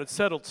well grounded,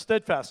 settled,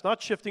 steadfast,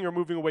 not shifting or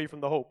moving away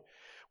from the hope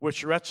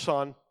which rests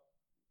on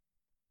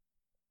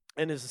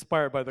and is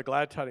inspired by the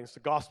glad tidings, the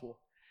gospel.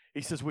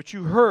 He says, which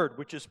you heard,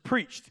 which is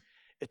preached.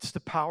 It's the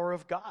power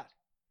of God.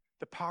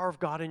 The power of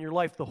God in your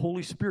life, the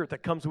Holy Spirit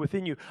that comes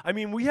within you. I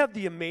mean, we have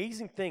the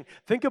amazing thing.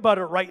 Think about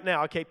it right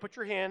now. Okay, put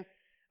your hand,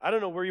 I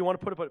don't know where you want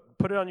to put it, but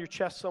put it on your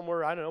chest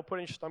somewhere. I don't know, put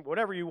it in your stomach,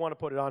 whatever you want to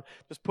put it on.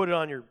 Just put it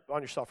on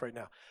yourself right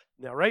now.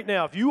 Now, right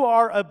now, if you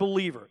are a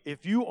believer,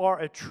 if you are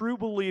a true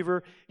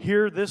believer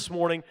here this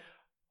morning,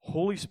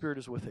 Holy Spirit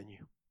is within you.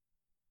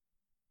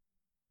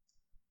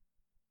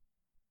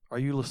 Are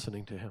you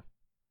listening to Him?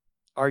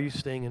 Are you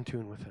staying in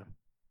tune with Him?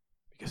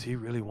 Because He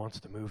really wants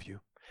to move you.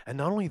 And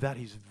not only that,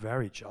 He's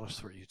very jealous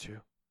for you too.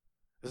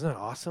 Isn't that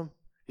awesome?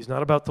 He's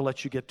not about to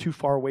let you get too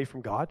far away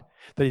from God,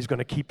 that He's going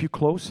to keep you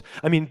close.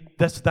 I mean,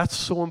 that's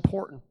so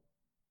important.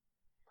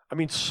 I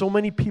mean, so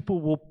many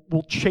people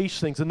will chase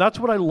things. And that's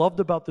what I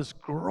loved about this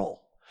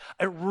girl.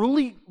 It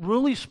really,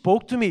 really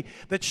spoke to me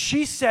that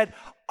she said,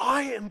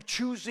 I am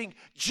choosing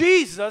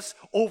Jesus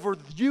over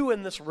you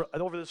in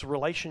over this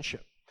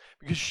relationship.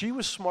 Because she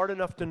was smart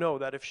enough to know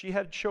that if she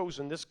had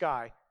chosen this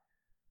guy,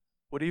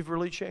 would he have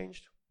really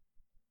changed?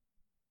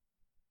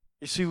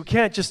 You see, we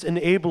can't just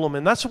enable them.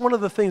 And that's one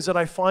of the things that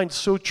I find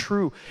so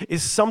true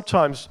is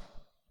sometimes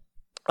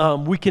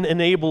we can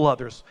enable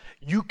others.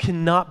 You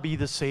cannot be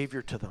the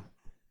Savior to them.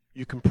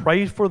 You can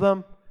pray for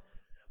them,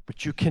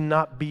 but you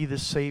cannot be the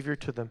Savior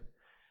to them.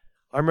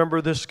 I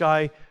remember this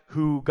guy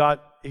who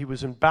he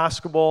was in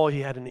basketball, he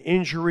had an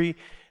injury,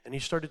 and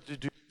he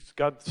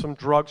got some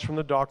drugs from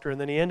the doctor, and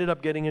then he ended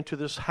up getting into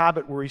this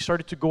habit where he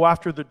started to go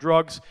after the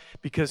drugs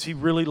because he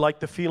really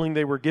liked the feeling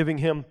they were giving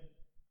him.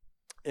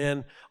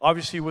 And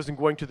obviously he wasn't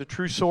going to the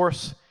true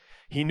source.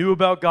 He knew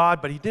about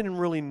God, but he didn't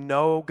really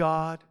know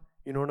God.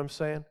 You know what I'm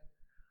saying?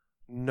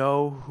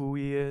 Know who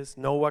He is,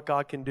 know what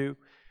God can do.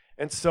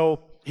 And so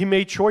he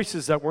made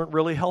choices that weren't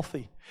really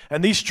healthy.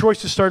 And these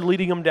choices started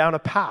leading him down a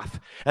path.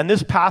 And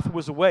this path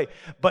was away.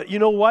 But you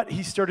know what?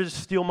 He started to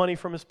steal money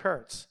from his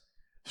parents.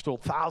 Stole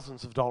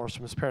thousands of dollars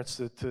from his parents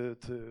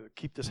to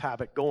keep this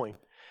habit going.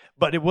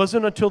 But it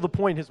wasn't until the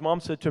point his mom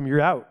said to him,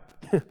 you're out.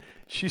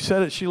 She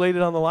said it, she laid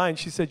it on the line.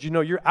 She said,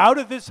 you're out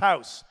of this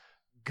house.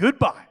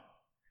 Goodbye.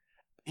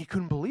 He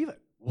couldn't believe it.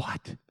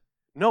 What?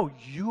 No,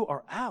 you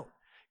are out.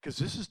 Because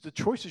the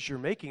choices you're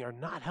making are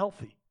not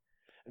healthy.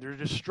 They're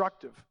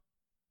destructive.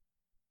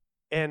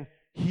 And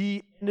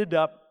he ended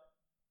up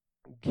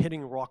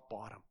hitting rock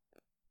bottom,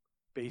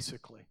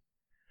 basically.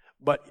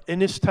 But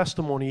in his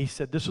testimony, he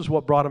said this is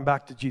what brought him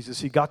back to Jesus.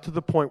 He got to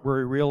the point where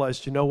he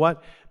realized, you know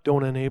what?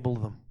 Don't enable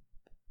them.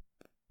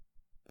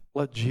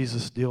 Let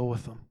Jesus deal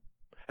with them.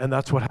 And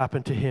that's what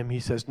happened to him. He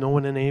says, no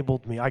one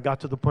enabled me. I got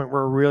to the point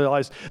where I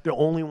realized the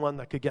only one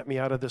that could get me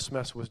out of this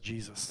mess was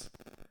Jesus.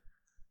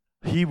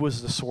 He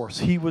was the source.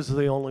 He was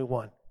the only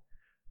one.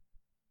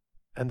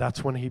 And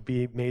that's when he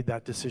made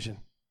that decision.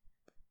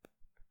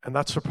 And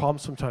that's the problem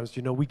sometimes.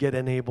 We get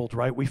enabled,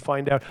 right? We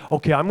find out,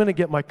 okay, I'm going to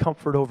get my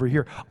comfort over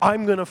here.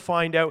 I'm going to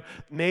find out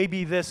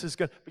maybe this is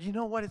good. But you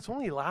know what? It's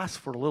only lasts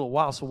for a little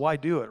while, so why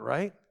do it,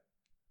 right?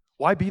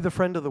 Why be the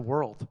friend of the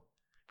world?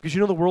 Because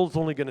the world's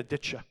only going to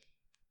ditch you.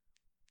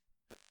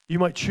 You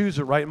might choose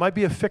it, right? It might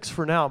be a fix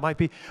for now. It might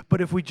be,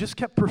 but if we just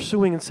kept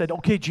pursuing and said,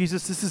 okay,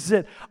 Jesus, this is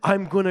it.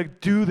 I'm going to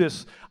do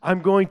this.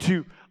 I'm going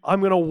to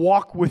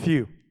walk with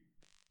you.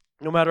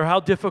 No matter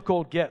how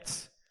difficult it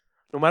gets.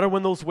 No matter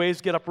when those waves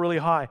get up really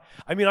high.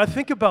 I mean, I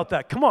think about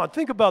that. Come on,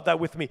 think about that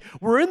with me.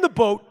 We're in the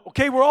boat.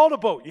 Okay, we're all in a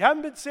boat. You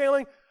haven't been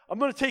sailing? I'm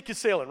going to take you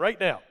sailing right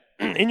now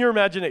in your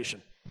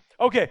imagination.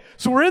 Okay,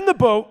 so we're in the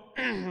boat.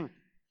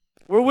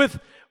 We're with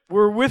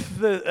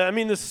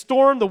the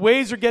storm. The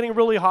waves are getting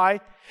really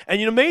high. And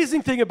the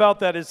amazing thing about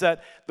that is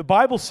that the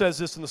Bible says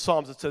this in the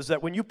Psalms. It says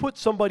that when you put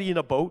somebody in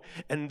a boat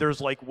and there's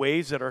like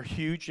waves that are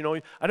huge, I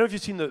don't know if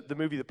you've seen the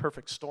movie The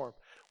Perfect Storm,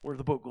 where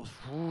the boat goes,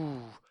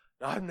 whoo.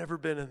 Now, I've never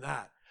been in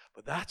that.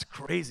 But that's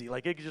crazy.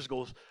 Like it just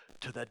goes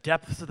to the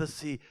depths of the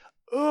sea,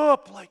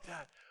 up like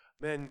that.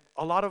 Man,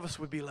 a lot of us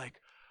would be like,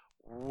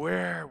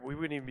 where? We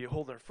wouldn't even be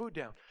holding our food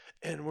down.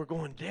 And we're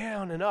going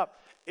down and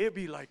up. It'd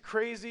be like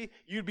crazy.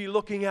 You'd be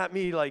looking at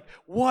me like,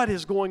 what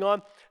is going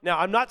on? Now,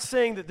 I'm not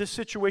saying that this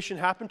situation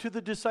happened to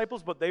the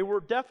disciples, but they were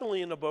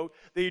definitely in a boat.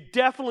 They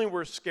definitely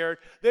were scared.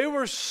 They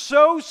were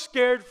so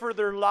scared for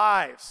their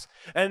lives.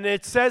 And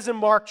it says in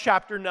Mark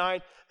chapter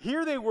 9,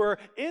 here they were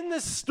in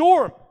the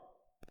storm.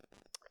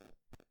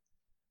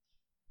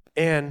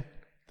 And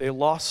they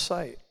lost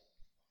sight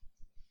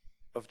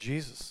of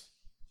Jesus.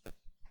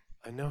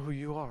 I know who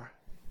you are.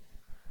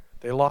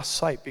 They lost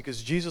sight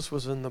because Jesus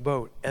was in the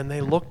boat. And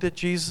they looked at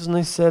Jesus and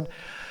they said,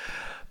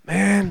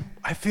 man,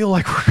 I feel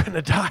like we're going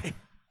to die.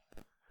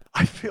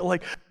 I feel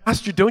like,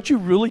 Pastor, don't you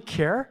really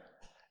care?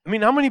 I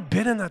mean, how many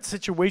been in that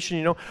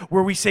situation,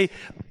 where we say,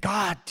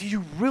 God, do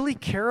you really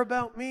care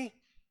about me?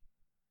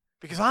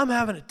 Because I'm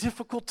having a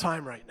difficult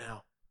time right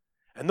now.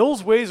 And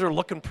those waves are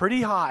looking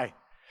pretty high.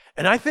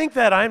 And I think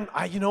that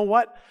you know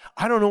what?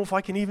 I don't know if I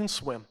can even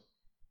swim.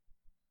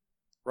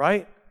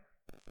 right?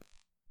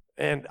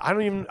 And I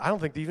don't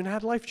think they even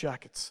had life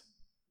jackets.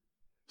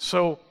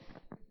 So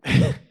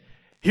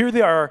here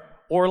they are,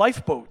 or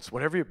lifeboats,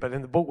 whatever, but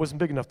then the boat wasn't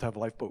big enough to have a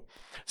lifeboat.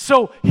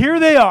 So here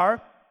they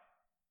are,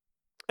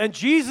 and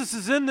Jesus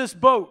is in this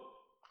boat.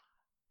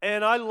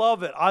 And I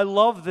love it. I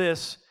love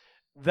this,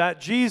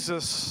 that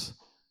Jesus,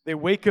 they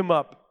wake him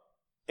up,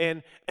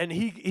 and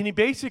he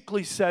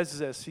basically says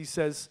this. He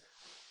says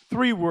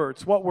 3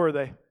 words. What were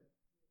they?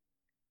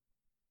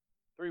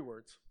 3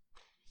 words.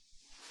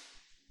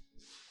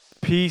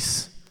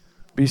 Peace,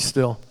 be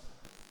still,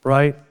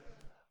 right?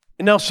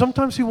 And now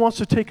sometimes he wants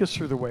to take us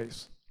through the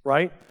waves,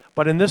 right?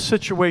 But in this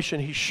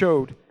situation, he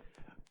showed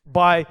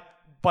by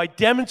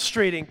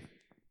demonstrating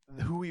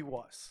who he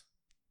was,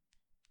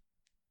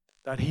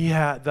 that he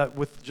had, that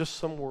with just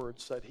some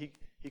words, that he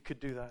could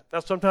do that.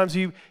 Now sometimes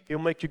he'll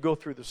make you go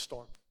through the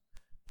storm,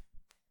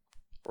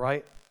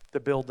 right? To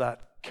build that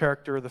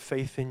character of the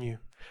faith in you.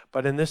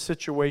 But in this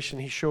situation,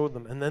 he showed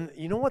them. And then,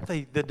 you know what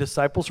the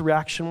disciples'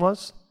 reaction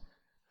was?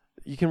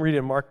 You can read it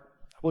in Mark,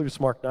 I believe it's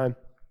Mark 9.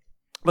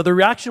 But the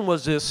reaction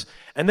was this,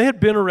 and they had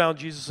been around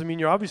Jesus. I mean,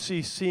 you're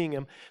obviously seeing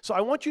him. So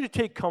I want you to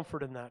take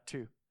comfort in that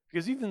too,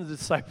 because even the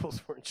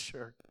disciples weren't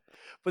sure.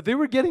 But they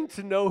were getting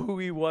to know who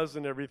he was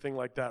and everything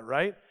like that,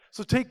 right?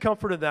 So take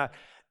comfort in that.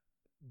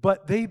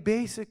 But they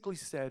basically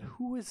said,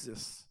 who is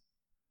this?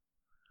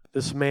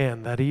 This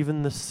man that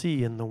even the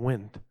sea and the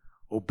wind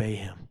obey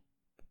him.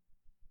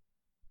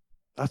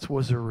 That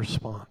was their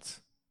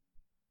response.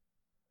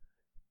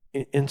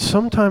 And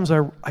sometimes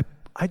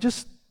I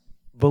just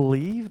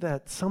believe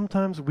that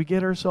sometimes we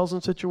get ourselves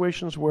in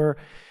situations where,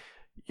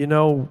 you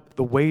know,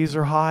 the waves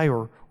are high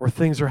or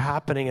things are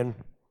happening,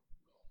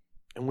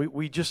 and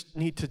we just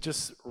need to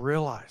just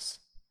realize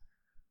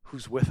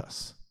who's with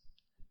us.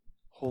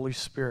 Holy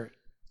Spirit.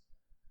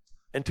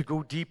 And to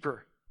go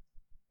deeper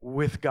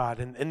with God.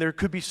 And there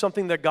could be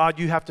something that God,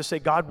 you have to say,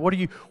 God,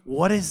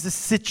 what is the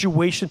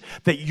situation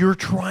that you're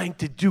trying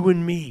to do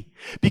in me?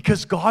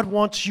 Because God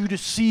wants you to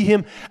see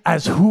him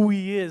as who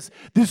he is.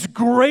 This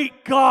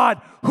great God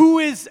who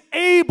is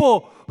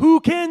able, who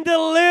can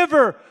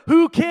deliver,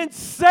 who can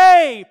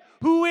save,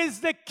 who is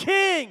the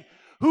King,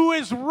 who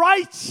is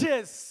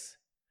righteous.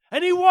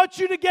 And he wants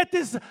you to get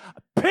this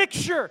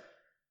picture,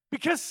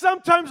 because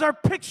sometimes our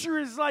picture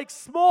is like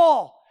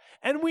small,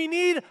 and we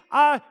need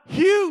a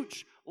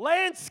huge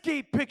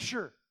landscape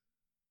picture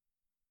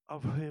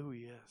of who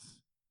he is.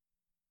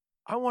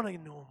 I want to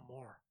know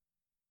more.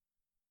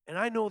 And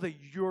I know that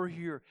you're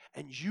here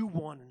and you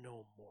want to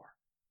know more.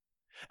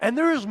 And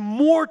there is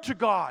more to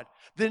God,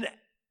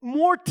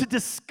 more to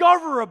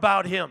discover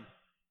about him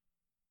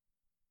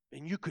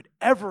than you could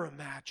ever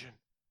imagine.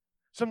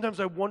 Sometimes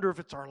I wonder if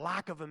it's our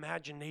lack of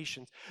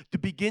imaginations to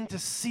begin to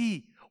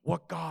see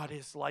what God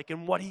is like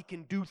and what he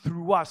can do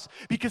through us.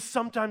 Because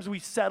sometimes we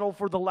settle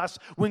for the less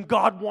when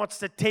God wants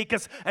to take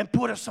us and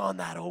put us on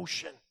that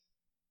ocean.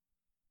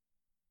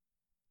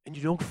 And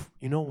you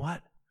know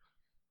what?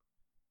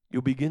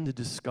 You'll begin to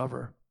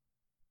discover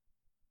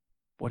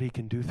what he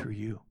can do through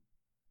you.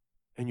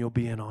 And you'll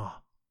be in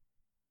awe.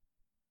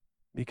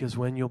 Because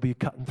when you'll be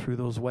cutting through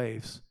those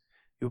waves,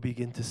 you'll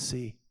begin to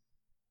see.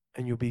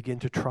 And you'll begin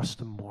to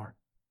trust him more.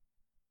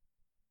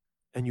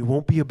 And you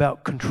won't be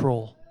about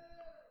control.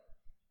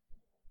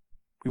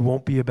 We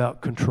won't be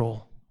about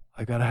control.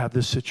 I got to have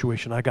this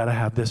situation. I got to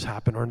have this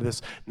happen or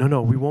this.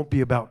 No, we won't be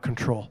about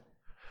control.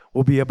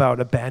 We'll be about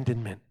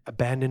abandonment.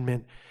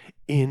 Abandonment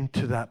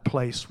into that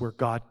place where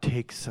God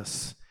takes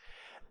us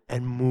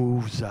and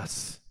moves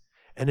us.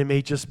 And it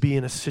may just be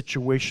in a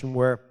situation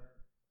where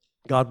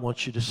God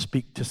wants you to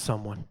speak to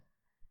someone.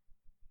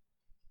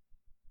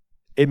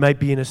 It might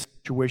be in a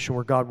situation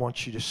where God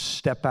wants you to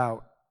step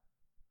out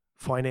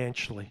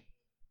financially.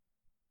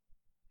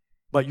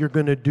 But you're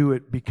going to do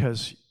it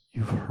because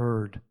you've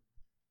heard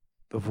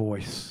the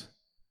voice.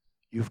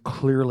 You've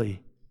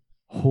clearly,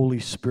 Holy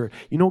Spirit.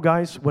 You know,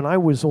 guys, when I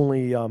was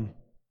only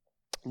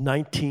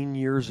 19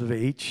 years of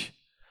age,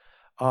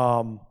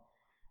 that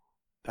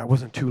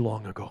wasn't too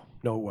long ago.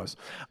 No, it was.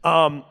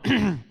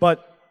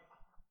 But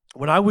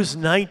when I was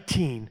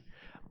 19,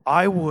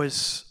 I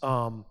was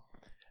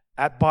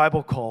at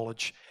Bible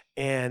college,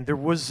 and there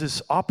was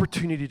this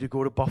opportunity to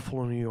go to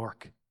Buffalo, New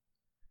York,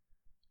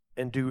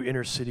 and do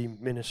inner city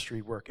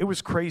ministry work. It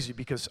was crazy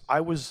because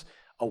I was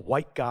a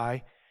white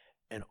guy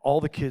and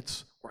all the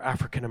kids were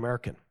African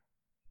American.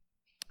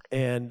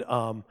 And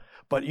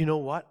but you know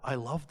what? I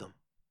loved them.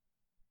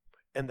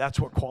 And that's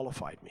what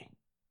qualified me.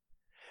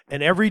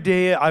 And every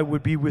day I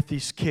would be with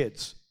these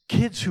kids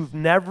who've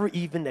never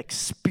even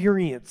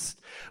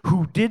experienced,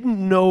 who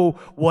didn't know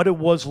what it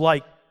was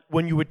like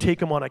when you would take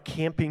them on a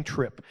camping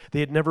trip.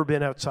 They had never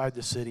been outside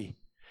the city.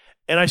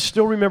 And I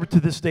still remember to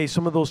this day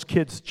some of those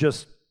kids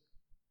just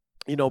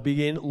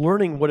began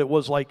learning what it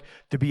was like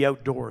to be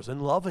outdoors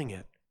and loving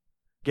it,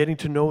 getting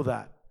to know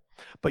that.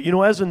 But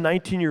as a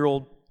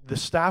 19-year-old, the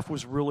staff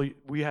was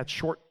we had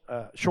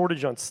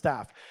shortage on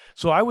staff.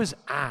 So I was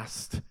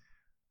asked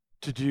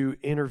to do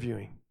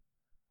interviewing,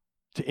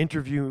 to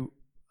interview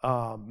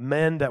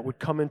men that would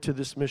come into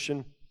this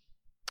mission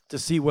to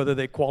see whether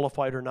they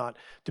qualified or not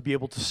to be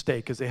able to stay,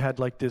 because they had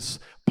like this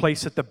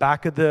place at the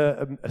back of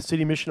the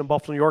City Mission in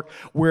Buffalo, New York,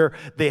 where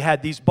they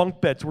had these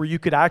bunk beds where you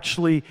could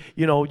actually,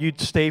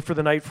 you'd stay for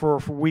the night, for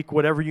a week,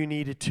 whatever you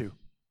needed to.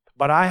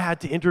 But I had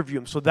to interview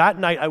them. So that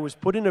night I was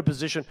put in a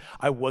position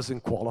I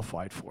wasn't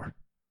qualified for.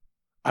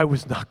 I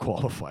was not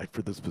qualified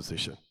for this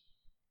position.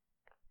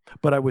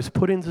 But I was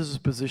put into this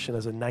position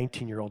as a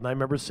 19-year-old. And I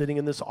remember sitting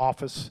in this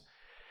office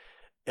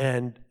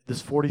and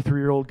this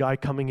 43-year-old guy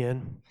coming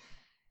in,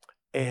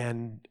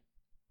 and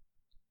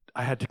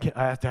I had to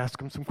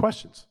ask him some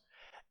questions.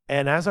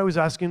 And as I was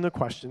asking the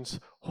questions,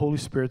 Holy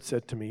Spirit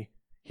said to me,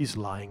 "He's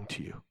lying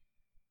to you."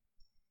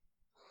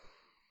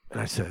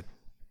 And I said,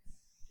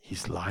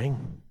 "He's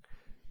lying?"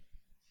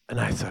 And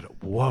I said,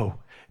 "Whoa."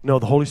 No,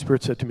 the Holy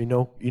Spirit said to me,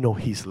 "No,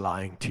 he's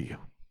lying to you."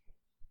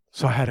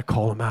 So I had to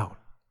call him out.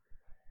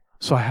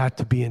 So I had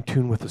to be in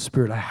tune with the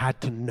Spirit. I had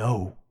to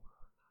know.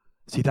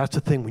 See, that's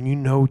the thing. When you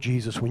know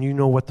Jesus, when you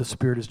know what the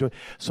Spirit is doing.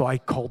 So I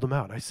called him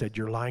out. I said,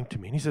 "You're lying to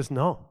me." And he says,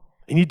 "No."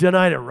 And he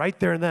denied it right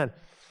there and then.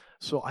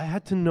 So I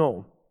had to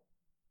know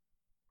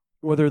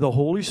whether the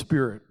Holy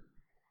Spirit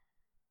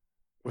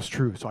was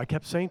true. So I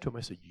kept saying to him,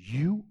 I said,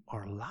 "You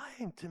are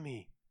lying to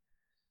me."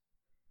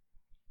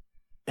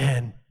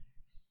 And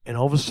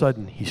all of a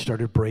sudden, he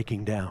started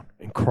breaking down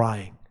and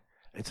crying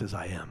and says,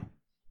 I am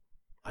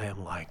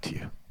lying to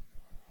you.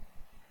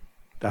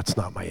 That's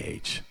not my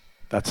age.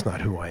 That's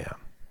not who I am.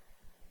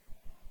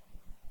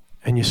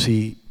 And you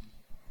see,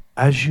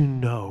 as you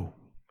know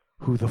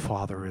who the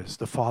Father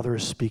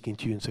is speaking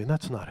to you and saying,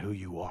 that's not who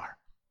you are.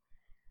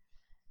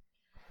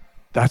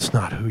 That's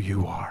not who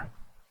you are.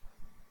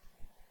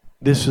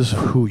 This is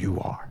who you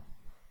are.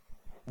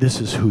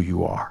 This is who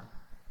you are.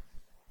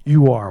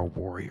 You are a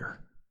warrior.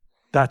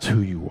 That's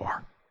who you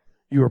are.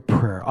 Your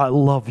prayer. I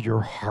love your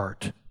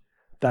heart.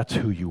 That's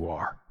who you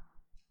are.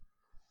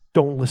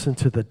 Don't listen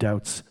to the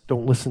doubts.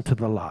 Don't listen to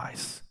the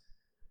lies.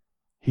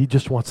 He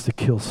just wants to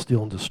kill,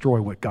 steal, and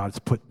destroy what God's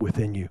put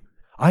within you.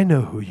 I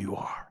know who you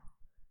are.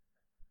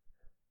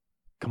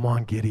 Come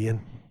on,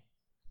 Gideon.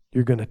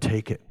 You're going to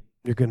take it.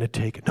 You're going to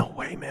take it. No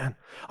way, man.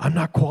 I'm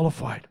not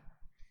qualified.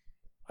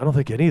 I don't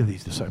think any of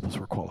these disciples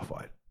were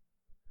qualified.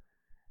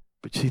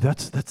 But see,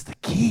 that's the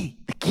key.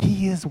 The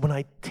key is when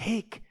I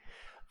take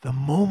the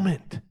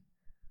moment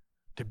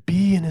to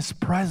be in his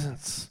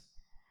presence,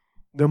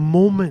 the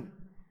moment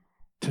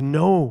to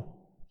know,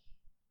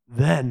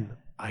 then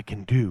I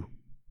can do.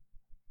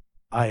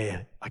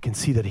 I can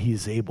see that he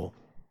is able.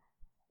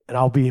 And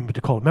I'll be able to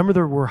call. Remember,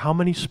 there were how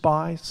many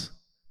spies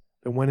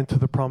that went into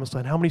the promised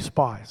land? How many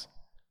spies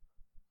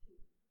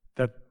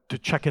that to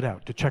check it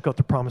out, to check out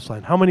the promised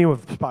land? How many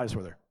of the spies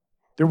were there?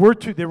 There were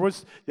two. There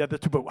was, the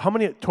two, but how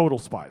many total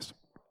spies?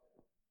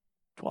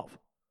 12,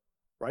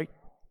 right?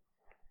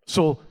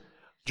 So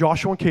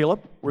Joshua and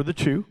Caleb were the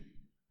two.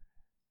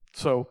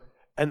 So,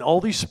 and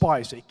all these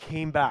spies, they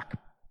came back.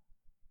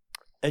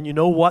 And you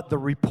know what? The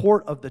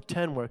report of the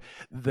 10 were,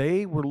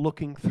 they were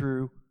looking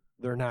through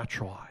their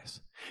natural eyes.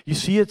 You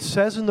see, it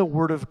says in the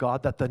Word of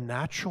God that the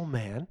natural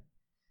man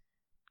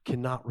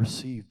cannot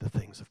receive the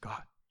things of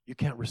God. You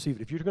can't receive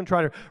it. If you're going to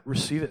try to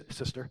receive it,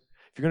 sister,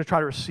 if you're going to try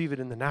to receive it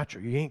in the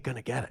natural, you ain't going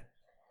to get it.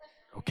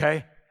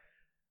 Okay?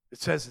 It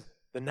says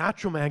the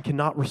natural man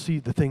cannot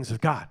receive the things of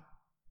God.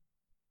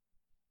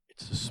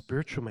 It's the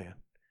spiritual man.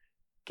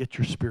 Get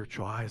your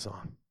spiritual eyes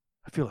on.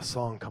 I feel a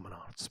song coming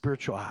on.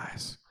 Spiritual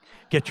eyes.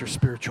 Get your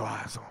spiritual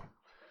eyes on.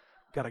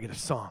 Got to get a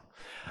song.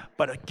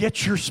 But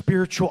get your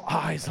spiritual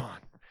eyes on.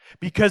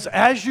 Because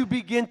as you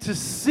begin to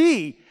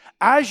see,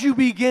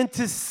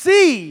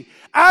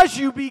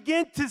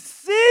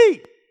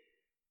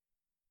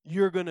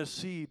 you're going to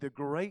see the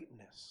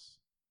greatness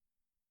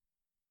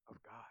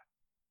of God.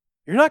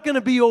 You're not going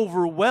to be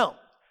overwhelmed.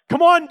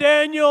 Come on,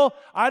 Daniel.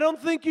 I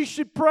don't think you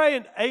should pray.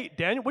 And hey,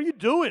 Daniel, what are you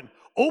doing?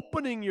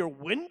 Opening your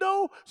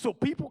window so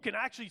people can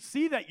actually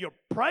see that you're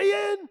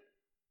praying?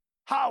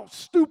 How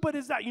stupid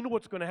is that? You know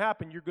what's going to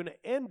happen? You're going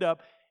to end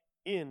up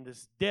in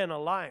this den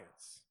of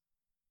lions.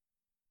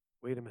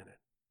 Wait a minute.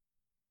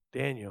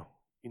 Daniel,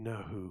 you know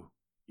who.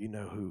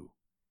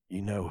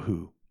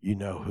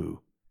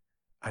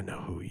 I know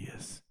who he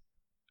is.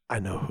 I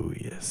know who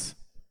he is.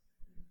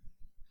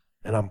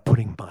 And I'm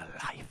putting my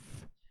life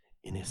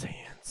in his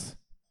hands.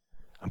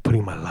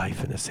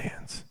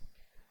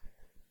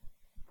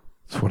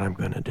 That's what I'm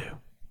going to do.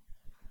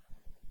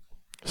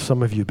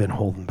 Some of you have been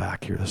holding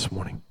back here this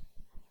morning.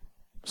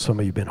 Some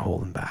of you have been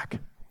holding back.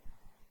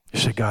 You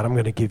say, God, I'm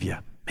going to give you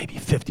maybe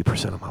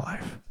 50% of my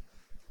life.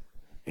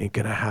 Ain't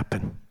going to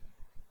happen.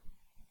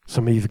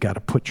 Some of you have got to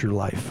put your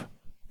life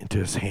into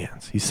his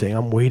hands. He's saying,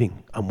 I'm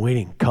waiting,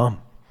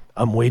 come.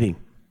 I'm waiting.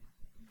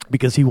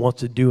 Because he wants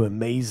to do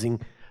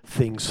amazing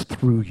things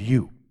through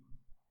you.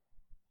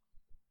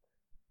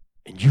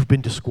 And you've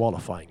been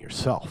disqualifying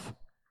yourself.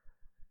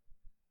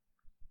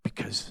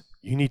 Because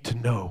you need to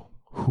know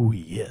who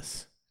he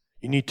is.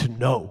 You need to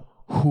know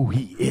who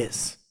he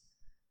is.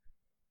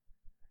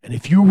 And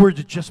if you were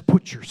to just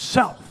put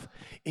yourself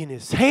in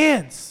his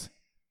hands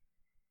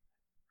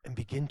and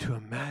begin to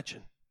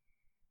imagine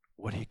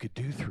what he could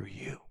do through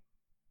you,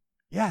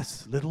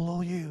 Yes, little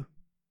old you.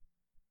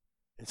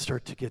 And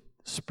start to get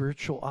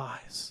spiritual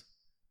eyes.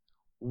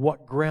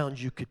 What ground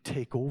you could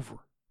take over.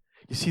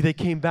 You see, they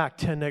came back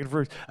 10 negative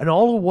words. And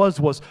all it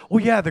was, oh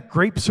yeah, the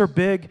grapes are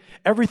big.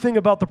 Everything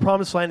about the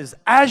promised land is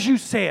as you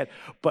say it.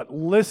 But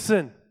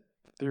listen,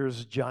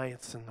 there's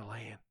giants in the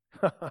land.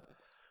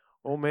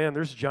 Oh man,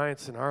 there's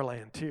giants in our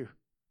land too.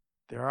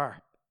 There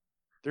are.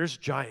 There's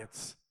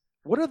giants.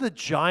 What are the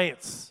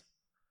giants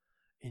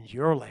in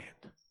your land?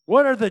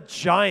 What are the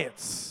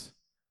giants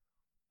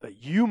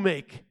that you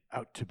make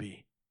out to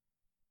be?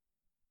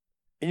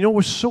 And you know, it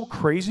was so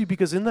crazy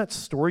because in that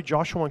story,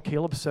 Joshua and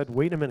Caleb said,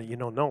 wait a minute,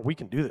 no, we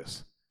can do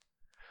this.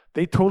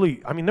 They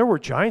totally, there were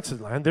giants in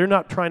the land. They're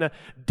not trying to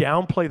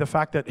downplay the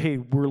fact that, hey,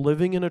 we're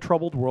living in a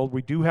troubled world.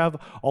 We do have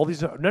all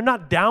these, they're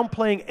not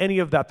downplaying any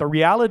of that. The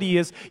reality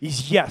is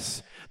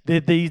yes,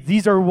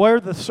 these are where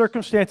the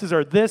circumstances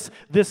are this,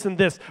 and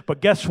this.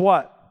 But guess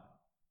what?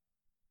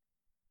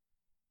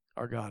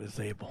 Our God is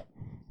able.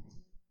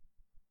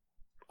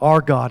 Our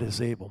God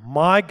is able.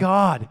 My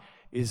God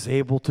is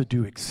able to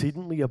do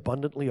exceedingly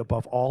abundantly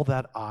above all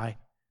that I.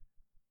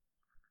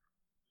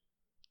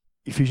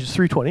 Ephesians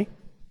 3:20.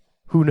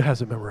 Who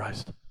has it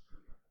memorized?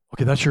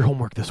 Okay, that's your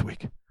homework this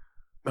week.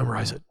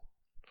 Memorize it.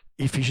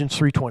 Ephesians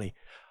 3:20.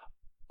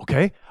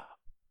 Okay?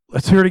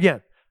 Let's hear it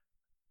again.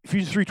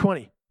 Ephesians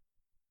 3:20.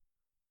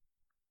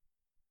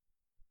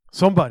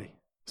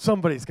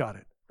 Somebody's got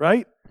it,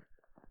 right?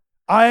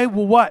 I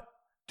will what?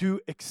 Do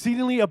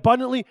exceedingly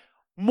abundantly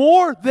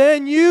more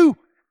than you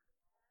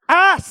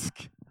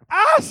ask.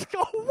 Ask.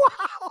 Oh,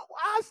 wow.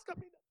 Ask.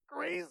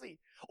 Crazy.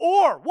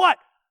 Or what?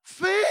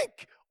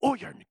 Think. Oh,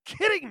 you're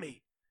kidding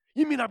me.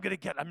 You mean I'm going to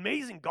get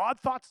amazing God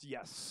thoughts?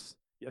 Yes.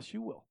 Yes,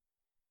 you will.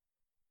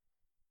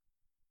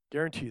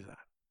 Guarantee you that.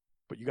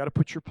 But you got to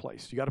put your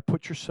place. You got to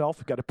put yourself,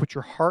 you got to put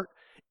your heart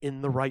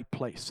in the right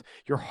place.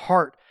 Your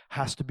heart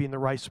has to be in the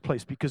right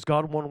place because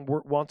God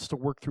wants to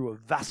work through a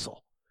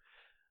vessel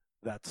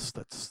that's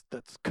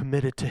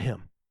committed to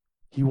Him.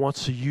 He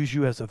wants to use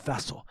you as a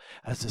vessel,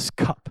 as this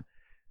cup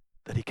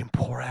that He can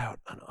pour out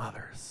on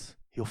others.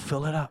 He'll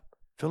fill it up.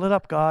 Fill it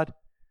up, God.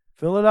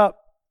 Fill it up.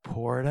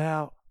 Pour it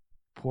out.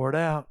 Pour it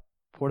out.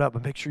 Pour it out.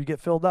 But make sure you get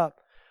filled up.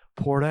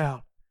 Pour it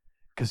out.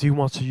 Because He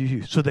wants to use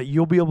you so that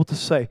you'll be able to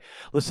say,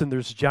 listen,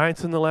 there's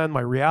giants in the land.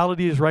 My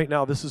reality is right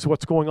now, this is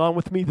what's going on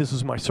with me. This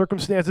is my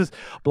circumstances.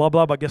 Blah,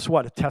 blah. But guess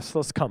what? A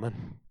Tesla's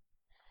coming.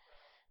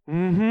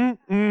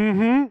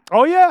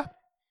 Oh, yeah.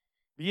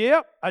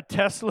 Yep. A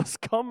Tesla's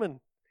coming.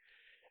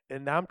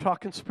 And now I'm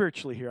talking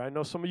spiritually here. I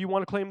know some of you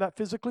want to claim that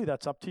physically.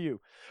 That's up to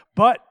you.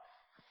 But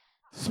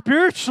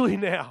spiritually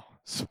now,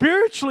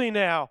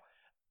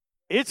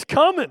 it's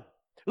coming.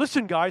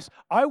 Listen, guys,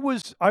 I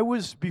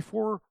was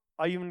before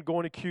I even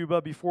going to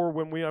Cuba, before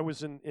when I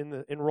was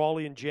in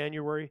Raleigh in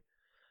January,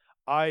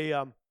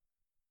 I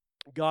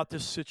got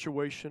this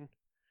situation.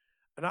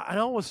 And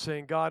I was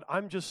saying, God,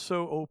 I'm just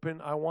so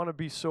open. I want to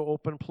be so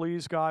open.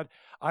 Please, God,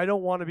 I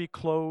don't want to be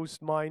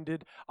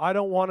closed-minded. I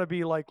don't want to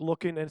be like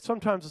looking. And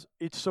sometimes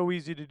it's so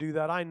easy to do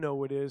that. I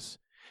know it is.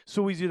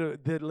 So easy to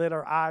let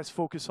our eyes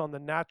focus on the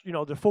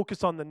natural, to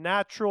focus on the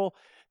natural,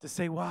 to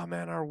say, wow,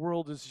 man, our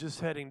world is just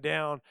heading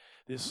down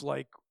this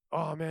like,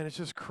 oh, man, it's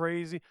just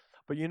crazy.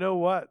 But you know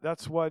what?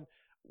 That's what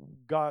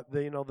God,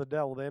 the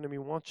devil, the enemy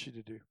wants you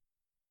to do.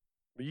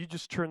 But you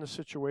just turn the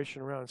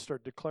situation around and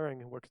start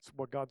declaring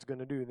what God's going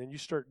to do. And then you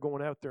start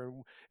going out there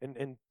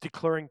and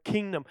declaring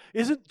kingdom.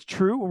 Isn't it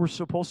true we're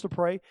supposed to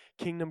pray,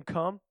 kingdom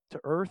come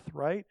to earth,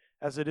 right,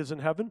 as it is in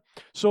heaven?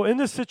 So in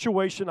this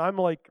situation, I'm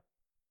like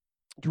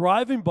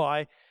driving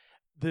by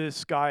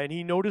this guy, and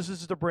he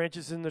notices the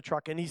branches in the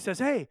truck, and he says,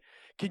 hey,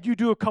 can you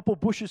do a couple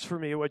bushes for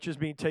me? Which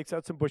takes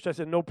out some bushes. I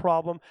said, no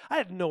problem. I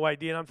had no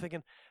idea, and I'm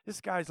thinking,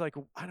 this guy's like,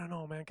 I don't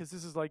know, man, because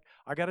this is like,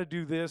 I got to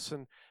do this,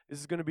 and this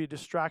is going to be a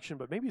distraction,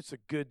 but maybe it's a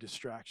good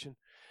distraction.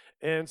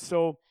 And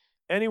so,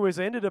 anyways,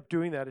 I ended up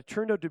doing that. It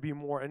turned out to be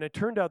more, and it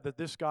turned out that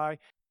this guy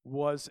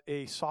was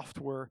a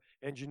software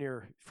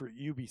engineer for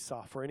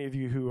Ubisoft. For any of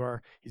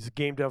you he's a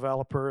game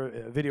developer,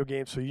 video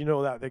games, so you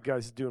know that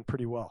guy's doing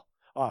pretty well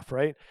off,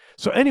 right?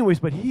 So anyways,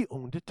 but he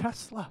owned a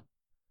Tesla.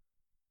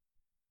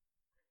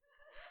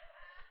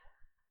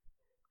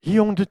 He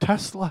owned a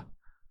Tesla.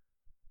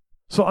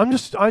 So I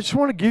just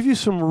want to give you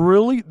some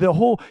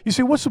you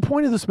say, what's the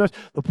point of this message?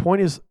 The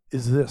point is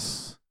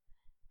this.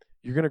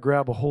 You're going to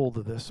grab a hold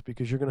of this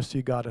because you're going to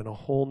see God in a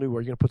whole new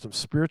way. You're going to put some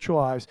spiritual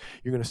eyes.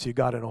 You're going to see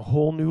God in a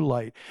whole new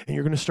light. And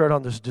you're going to start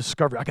on this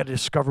discovery. I got to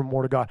discover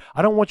more to God.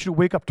 I don't want you to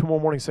wake up tomorrow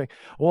morning saying,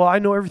 well, I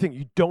know everything.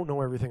 You don't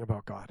know everything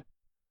about God.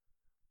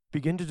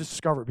 Begin to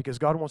discover because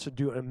God wants to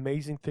do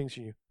amazing things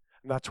in you.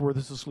 And that's where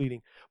this is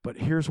leading. But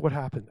here's what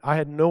happened. I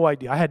had no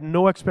idea. I had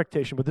no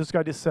expectation. But this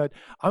guy just said,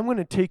 I'm going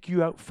to take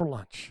you out for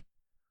lunch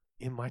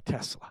in my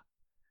Tesla.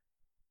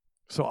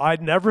 So I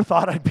never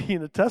thought I'd be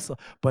in a Tesla.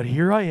 But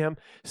here I am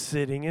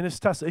sitting in his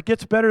Tesla. It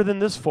gets better than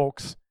this,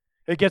 folks.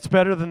 It gets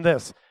better than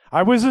this.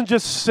 I wasn't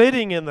just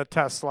sitting in the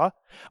Tesla.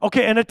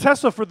 Okay, and a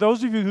Tesla, for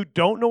those of you who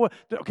don't know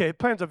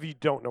plans of you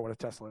don't know what a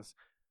Tesla is.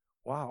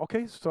 Wow.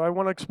 Okay, so I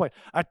want to explain.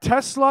 A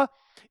Tesla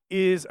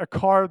is a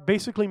car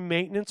basically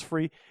maintenance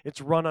free.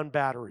 It's run on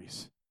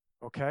batteries.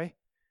 Okay?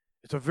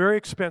 It's a very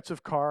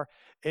expensive car.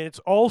 And it's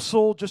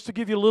also, just to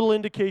give you a little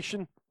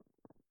indication,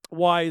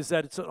 why is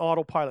that it's an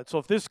autopilot. So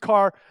if this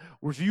car,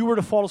 if you were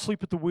to fall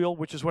asleep at the wheel,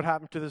 which is what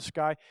happened to this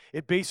guy,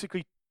 it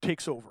basically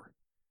takes over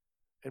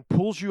and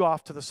pulls you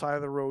off to the side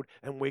of the road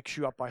and wakes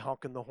you up by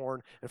honking the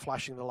horn and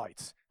flashing the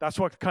lights. That's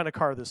what kind of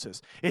car this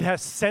is. It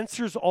has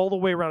sensors all the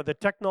way around. The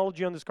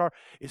technology on this car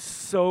is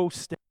so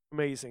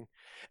amazing.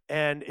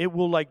 And it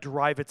will like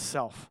drive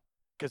itself,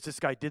 because this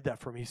guy did that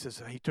for me. He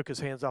says he took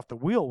his hands off the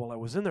wheel while I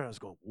was in there. I was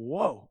going,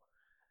 whoa.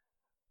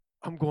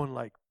 I'm going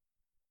like,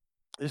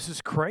 this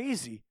is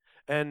crazy.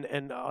 And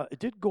it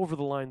did go over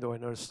the line, though. I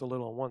noticed a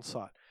little on one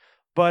side.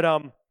 But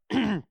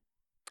and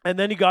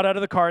then he got out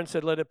of the car and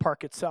said, let it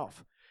park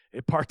itself.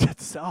 It parked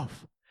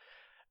itself.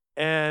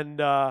 And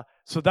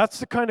so that's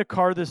the kind of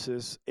car this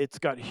is. It's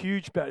got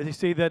huge batteries. They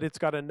say that it's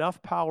got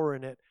enough power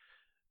in it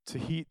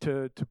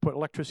to put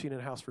electricity in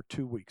a house for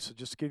 2 weeks. So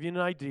just to give you an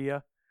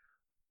idea,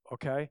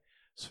 okay?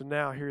 So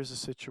now here's the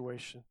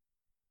situation.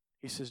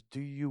 He says,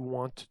 do you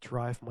want to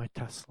drive my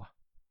Tesla?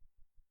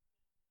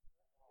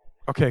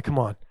 Okay, come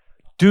on.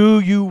 Do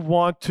you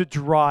want to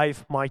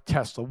drive my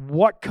Tesla?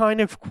 What kind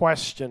of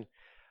question?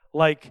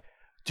 Like,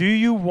 do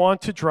you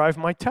want to drive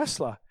my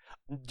Tesla?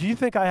 Do you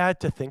think I had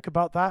to think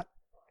about that?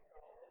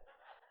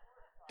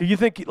 Do you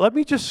think, let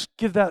me just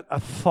give that a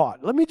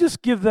thought. Let me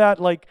just give that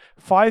like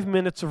 5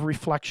 minutes of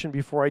reflection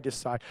before I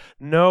decide.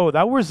 No,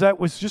 that was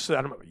just, I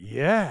don't know,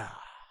 yeah.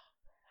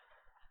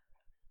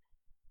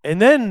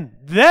 And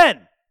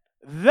then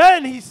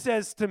he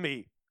says to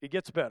me, it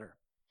gets better.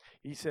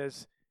 He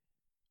says,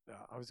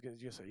 I was going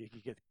to just say,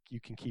 you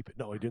can keep it.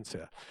 No, he didn't say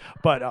that.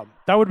 But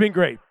that would have been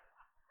great.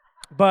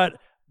 But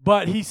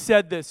he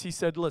said this. He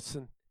said,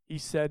 listen, he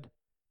said,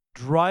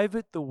 drive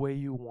it the way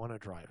you want to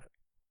drive it.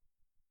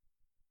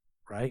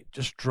 Right?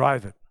 Just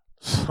drive it.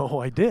 So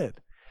I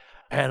did.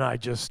 And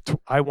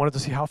I wanted to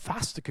see how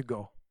fast it could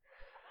go.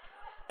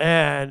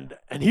 And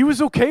he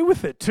was okay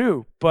with it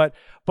too. But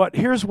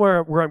here's where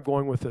I'm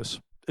going with this.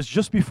 It's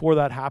just before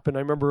that happened. I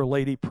remember a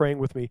lady praying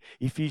with me,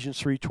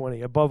 Ephesians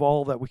 3:20, above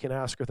all that we can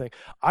ask or think.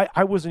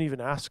 I wasn't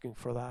even asking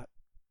for that.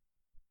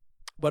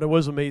 But it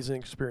was an amazing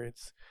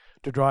experience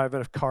to drive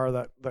in a car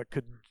that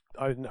could,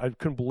 I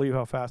couldn't believe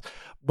how fast.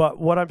 But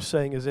what I'm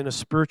saying is, in a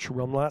spiritual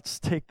realm, let's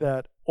take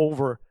that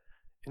over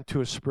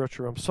into a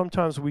spiritual realm.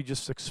 Sometimes we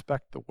just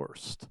expect the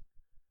worst.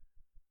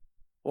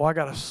 Well, I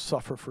got to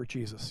suffer for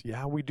Jesus.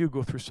 Yeah, we do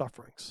go through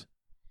sufferings.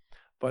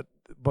 But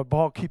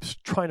Paul keeps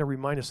trying to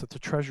remind us that the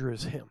treasure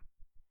is Him.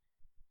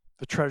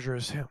 The treasure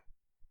is Him.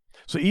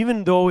 So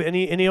even though, and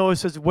he always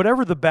says,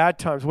 whatever the bad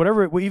times,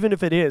 whatever, even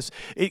if it is,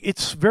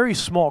 it's very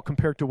small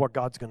compared to what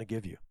God's going to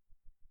give you.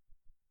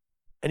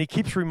 And he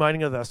keeps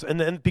reminding us. And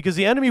then because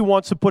the enemy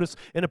wants to put us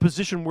in a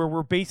position where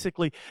we're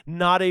basically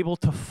not able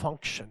to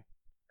function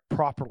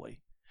properly.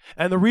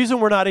 And the reason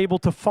we're not able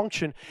to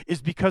function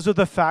is because of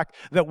the fact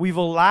that we've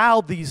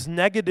allowed these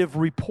negative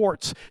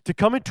reports to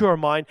come into our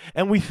mind,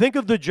 and we think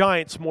of the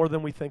giants more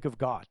than we think of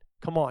God.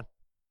 Come on.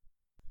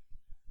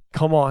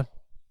 Come on.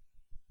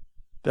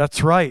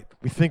 That's right.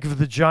 We think of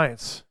the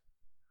giants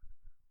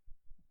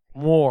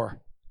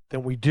more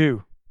than we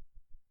do.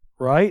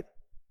 Right?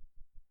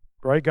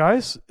 Right,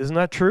 guys? Isn't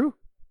that true?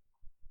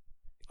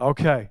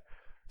 Okay.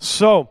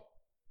 So,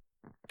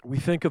 we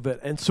think of it.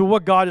 And so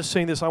what God is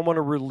saying is, I want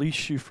to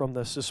release you from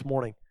this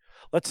morning.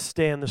 Let's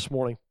stand this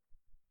morning.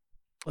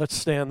 Let's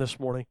stand this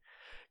morning.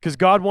 Because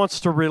God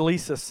wants to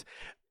release us.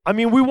 I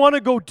mean, we want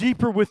to go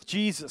deeper with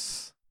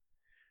Jesus.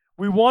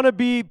 We want to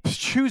be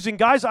choosing.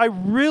 Guys, I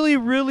really,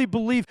 really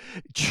believe,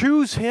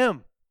 choose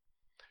Him.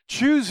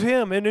 Choose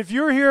Him. And if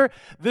you're here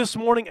this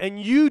morning and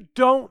you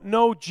don't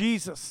know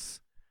Jesus,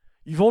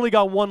 you've only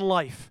got one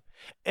life.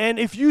 And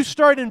if you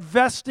start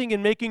investing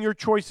and making your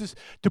choices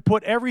to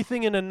put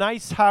everything in a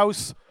nice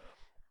house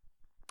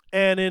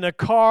and in a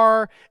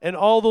car and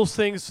all those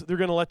things, they're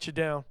going to let you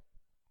down.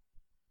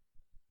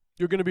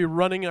 You're going to be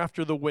running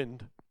after the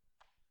wind,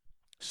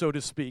 so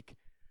to speak.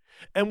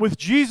 And with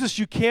Jesus,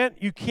 you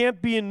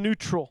can't be in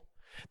neutral.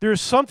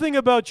 There's something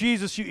about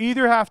Jesus, you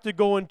either have to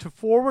go into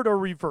forward or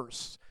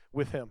reverse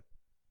with Him.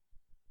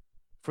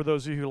 For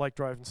those of you who like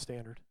driving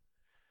standard.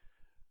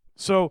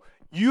 So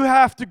you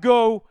have to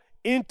go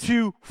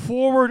into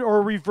forward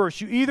or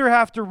reverse. You either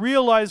have to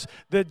realize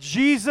that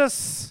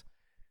Jesus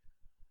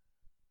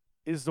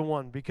is the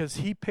one, because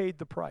He paid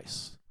the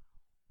price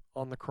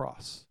on the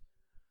cross.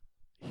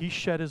 He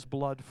shed His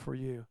blood for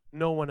you.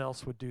 No one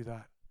else would do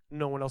that.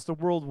 No one else. The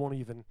world won't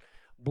even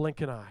blink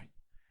an eye.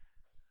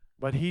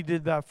 But He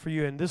did that for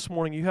you. And this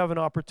morning you have an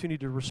opportunity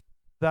to respond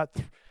to that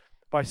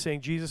by saying,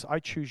 Jesus, I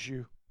choose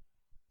You.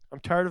 I'm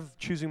tired of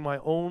choosing my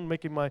own,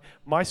 making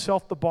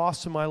myself the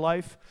boss in my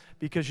life,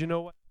 because you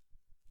know what?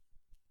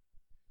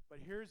 But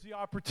here's the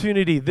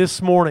opportunity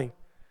this morning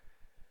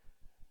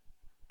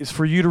is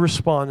for you to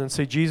respond and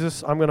say,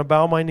 Jesus, I'm going to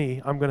bow my knee.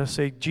 I'm going to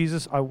say,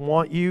 Jesus, I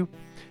want You.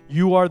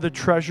 You are the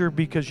treasure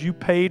because You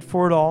paid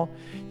for it all.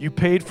 You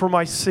paid for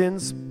my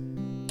sins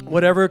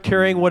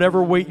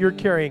whatever weight you're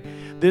carrying,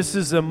 this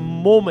is a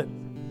moment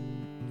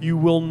you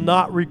will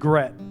not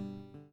regret.